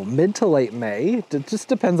don't know, mid to late May. It just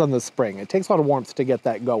depends on the spring. It takes a lot of warmth to get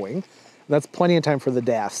that going. That's plenty of time for the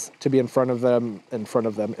daffs to be in front of the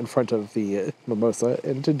mimosa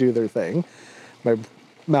and to do their thing. My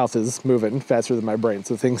mouth is moving faster than my brain,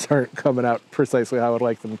 so things aren't coming out precisely how I would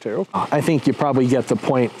like them to. I think you probably get the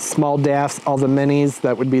point. Small daffs, all the minis,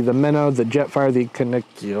 that would be the minnow, the jetfire, the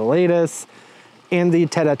caniculatus, and the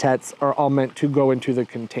tete-a-tetes are all meant to go into the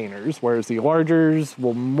containers, whereas the largers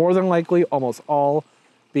will more than likely almost all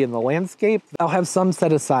be in the landscape. I'll have some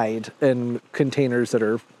set aside in containers that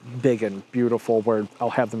are big and beautiful where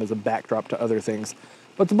I'll have them as a backdrop to other things.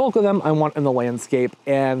 But the bulk of them I want in the landscape,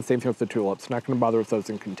 and same thing with the tulips. Not gonna bother with those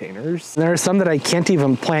in containers. And there are some that I can't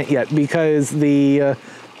even plant yet because the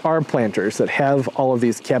are planters that have all of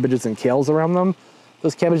these cabbages and kales around them.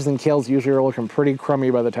 Those cabbages and kales usually are looking pretty crummy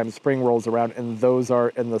by the time spring rolls around, and those are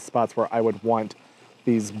in the spots where I would want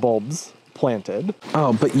these bulbs planted.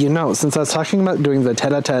 Oh, but you know, since I was talking about doing the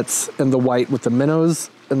tete-a-tetes in the white with the minnows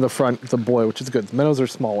in the front, the blue, which is good. The minnows are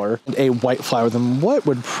smaller, and a white flower, then what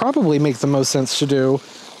would probably make the most sense to do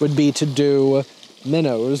would be to do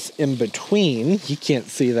minnows in between. You can't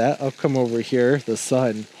see that. I'll come over here. The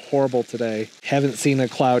sun, horrible today. Haven't seen a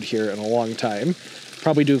cloud here in a long time.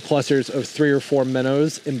 Probably do clusters of 3 or 4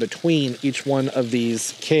 minnows in between each one of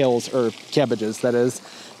these kales, or cabbages, that is.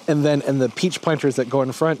 And then in the peach planters that go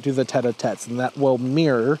in front, do the tete-a-tetes, and that will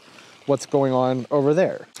mirror what's going on over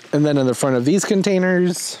there. And then in the front of these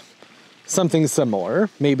containers, something similar.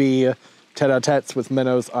 Maybe tete-a-tetes with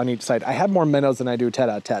minnows on each side. I have more minnows than I do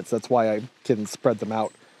tete-a-tetes. That's why I can spread them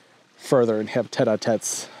out further and have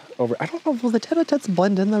tete-a-tetes over. I don't know, will the tete-a-tetes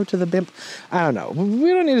blend in though to the bimp? I don't know. We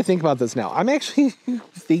don't need to think about this now. I'm actually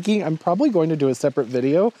thinking I'm probably going to do a separate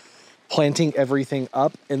video planting everything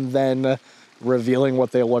up and then revealing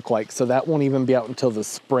what they look like. So that won't even be out until the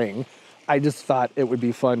spring. I just thought it would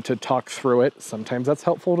be fun to talk through it. Sometimes that's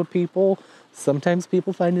helpful to people. Sometimes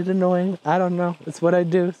people find it annoying. I don't know. It's what I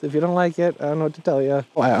do. So if you don't like it, I don't know what to tell you.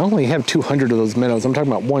 Well, I only have 200 of those minnows. I'm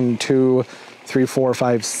talking about 1, 2, 3, 4,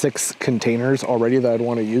 5, 6 containers already that I'd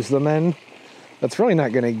want to use them in. That's really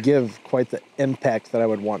not going to give quite the impact that I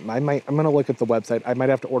would want. I'm going to look at the website. I might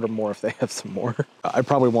have to order more if they have some more. I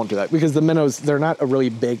probably won't do that because the minnows, they're not a really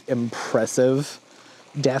big, impressive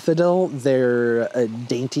daffodil. They're a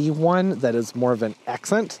dainty one that is more of an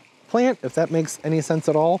accent plant, if that makes any sense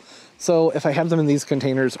at all. So if I have them in these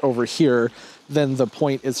containers over here, then the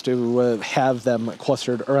point is to have them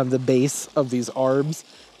clustered around the base of these arbs,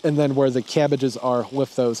 and then where the cabbages are,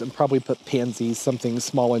 lift those and probably put pansies, something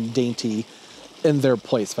small and dainty, in their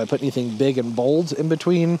place. If I put anything big and bold in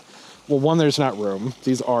between, well, 1, there's not room.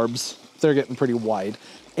 These arbs, they're getting pretty wide.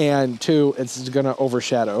 And 2, it's gonna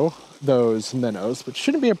overshadow those minnows, which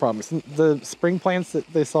shouldn't be a problem. The spring plants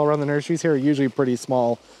that they sell around the nurseries here are usually pretty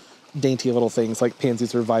small, dainty little things like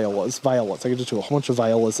pansies or violas. I could just do a whole bunch of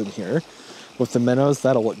violas in here. With the minnows,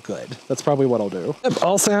 that'll look good. That's probably what I'll do. Yep,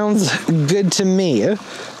 all sounds good to me.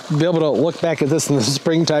 Be able to look back at this in the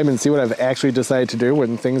springtime and see what I've actually decided to do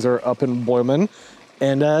when things are up and blooming.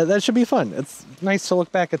 And that should be fun. It's nice to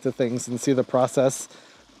look back at the things and see the process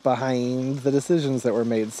behind the decisions that were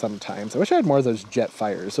made sometimes. I wish I had more of those jet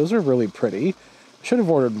fires. Those are really pretty. Should have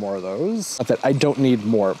ordered more of those. Not that I don't need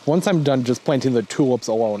more. Once I'm done just planting the tulips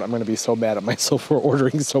alone, I'm going to be so mad at myself for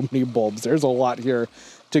ordering so many bulbs. There's a lot here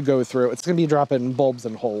to go through. It's going to be dropping bulbs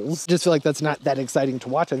and holes. Just feel like that's not that exciting to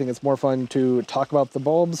watch. I think it's more fun to talk about the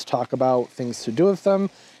bulbs, talk about things to do with them,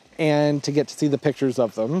 and to get to see the pictures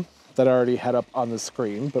of them that I already had up on the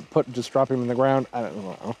screen. But just dropping them in the ground, I don't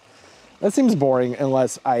know. That seems boring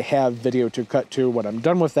unless I have video to cut to when I'm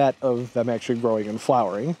done with that of them actually growing and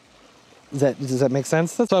flowering. Does that make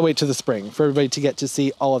sense? That's why I wait to the spring for everybody to get to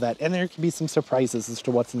see all of that. And there can be some surprises as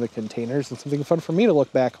to what's in the containers and something fun for me to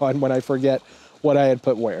look back on when I forget what I had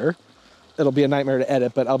put where. It'll be a nightmare to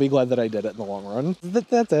edit, but I'll be glad that I did it in the long run.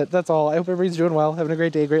 That's it. That's all. I hope everybody's doing well, having a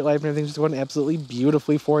great day, great life, and everything's just going absolutely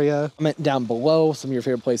beautifully for you. Comment down below some of your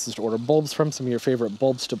favorite places to order bulbs from, some of your favorite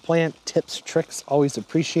bulbs to plant, tips, tricks, always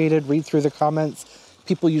appreciated. Read through the comments.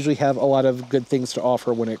 People usually have a lot of good things to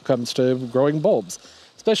offer when it comes to growing bulbs,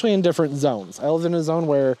 especially in different zones. I live in a zone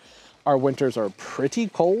where our winters are pretty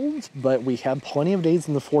cold, but we have plenty of days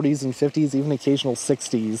in the 40s and 50s, even occasional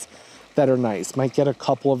 60s that are nice. Might get a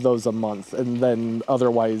couple of those a month, and then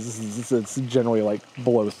otherwise it's generally like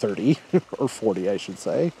below 30 or 40, I should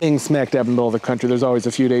say. Being smack dab in the middle of the country, there's always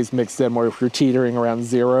a few days mixed in where if you're teetering around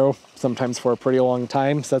 0, sometimes for a pretty long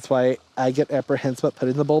time. So that's why I get apprehensive about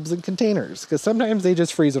putting the bulbs in containers, because sometimes they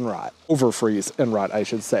just freeze and rot. Over freeze and rot, I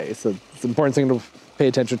should say. So it's an important thing to pay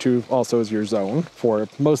attention to also is your zone for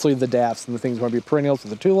mostly the daffs and the things you want to be perennials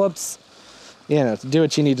with the tulips. You know, to do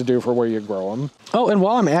what you need to do for where you grow them. Oh, and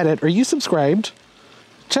while I'm at it, are you subscribed?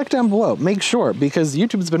 Check down below. Make sure, because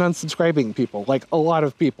YouTube's been unsubscribing people, like a lot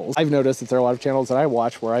of people. I've noticed that there are a lot of channels that I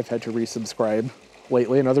watch where I've had to resubscribe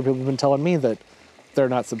lately, and other people have been telling me that they're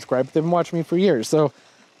not subscribed. They've been watching me for years. So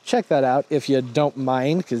check that out if you don't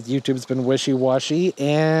mind, because YouTube's been wishy-washy.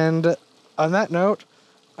 And on that note,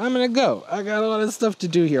 I'm gonna go. I got a lot of stuff to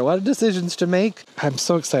do here, a lot of decisions to make. I'm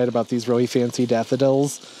so excited about these really fancy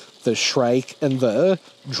daffodils. The Shrike and the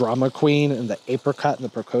Drama Queen and the Apricot and the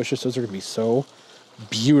Precocious. Those are gonna be so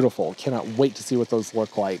beautiful. Cannot wait to see what those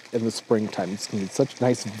look like in the springtime. It's gonna be such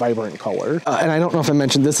nice, vibrant color. And I don't know if I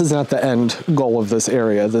mentioned, this is not the end goal of this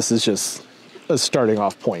area. This is just a starting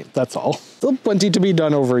off point. That's all. Still plenty to be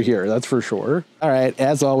done over here, that's for sure. All right,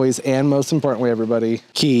 as always, and most importantly, everybody,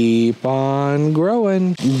 keep on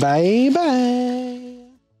growing. Bye-bye.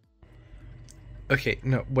 Okay,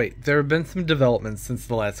 no, wait. There have been some developments since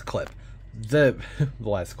the last clip. The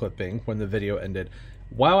last clip being when the video ended.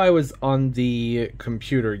 While I was on the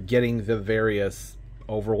computer getting the various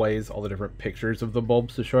overlays, all the different pictures of the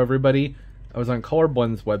bulbs to show everybody, I was on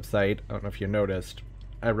COLORBLENDS website. I don't know if you noticed.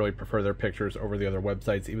 I really prefer their pictures over the other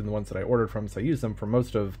websites, even the ones that I ordered from, so I use them for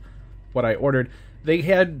most of what I ordered. They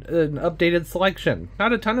had an updated selection.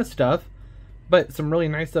 Not a ton of stuff, but some really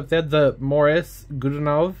nice stuff. They had the Morris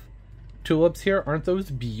Godunov tulips here. Aren't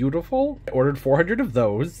those beautiful? I ordered 400 of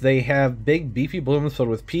those. They have big beefy blooms filled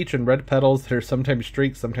with peach and red petals that are sometimes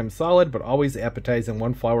streaked, sometimes solid, but always appetizing.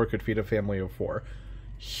 One flower could feed a family of 4.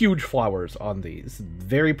 Huge flowers on these.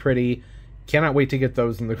 Very pretty. Cannot wait to get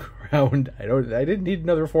those in the ground. I didn't need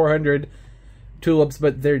another 400 tulips,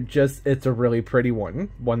 but they're just, it's a really pretty one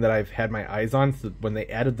that I've had my eyes on. So when they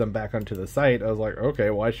added them back onto the site, I was like, okay,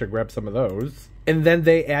 well, I should grab some of those. And then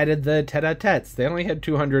they added the tete-a-tetes. They only had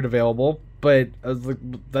 200 available, but I was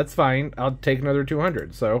like, that's fine. I'll take another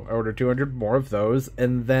 200. So I ordered 200 more of those,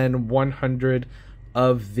 and then 100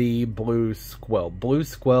 of the blue squill. Blue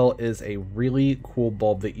squill is a really cool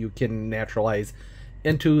bulb that you can naturalize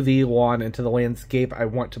into the lawn, into the landscape. I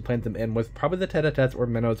want to plant them in with probably the tete-a-tetes or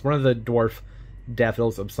minnows, one of the dwarf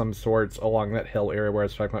daffodils of some sorts along that hill area where I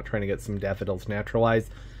was talking about trying to get some daffodils naturalized.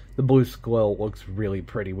 The blue squill looks really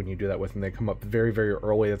pretty when you do that with them. They come up very, very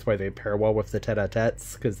early. That's why they pair well with the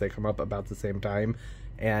tete-a-tetes, because they come up about the same time.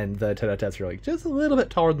 And the tete-a-tetes are like just a little bit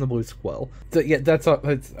taller than the blue squill. So yeah, that's all.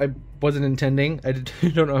 I wasn't intending. I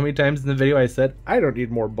don't know how many times in the video I said, I don't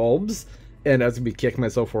need more bulbs. And I was going to be kicking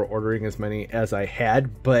myself for ordering as many as I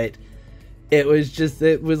had, but it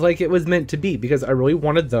was like it was meant to be, because I really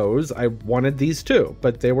wanted those. I wanted these too,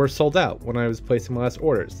 but they were sold out when I was placing my last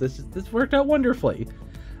orders. This worked out wonderfully.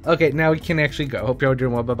 Okay, now we can actually go. Hope y'all are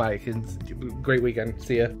doing well. Bye-bye. Great weekend.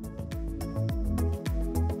 See ya.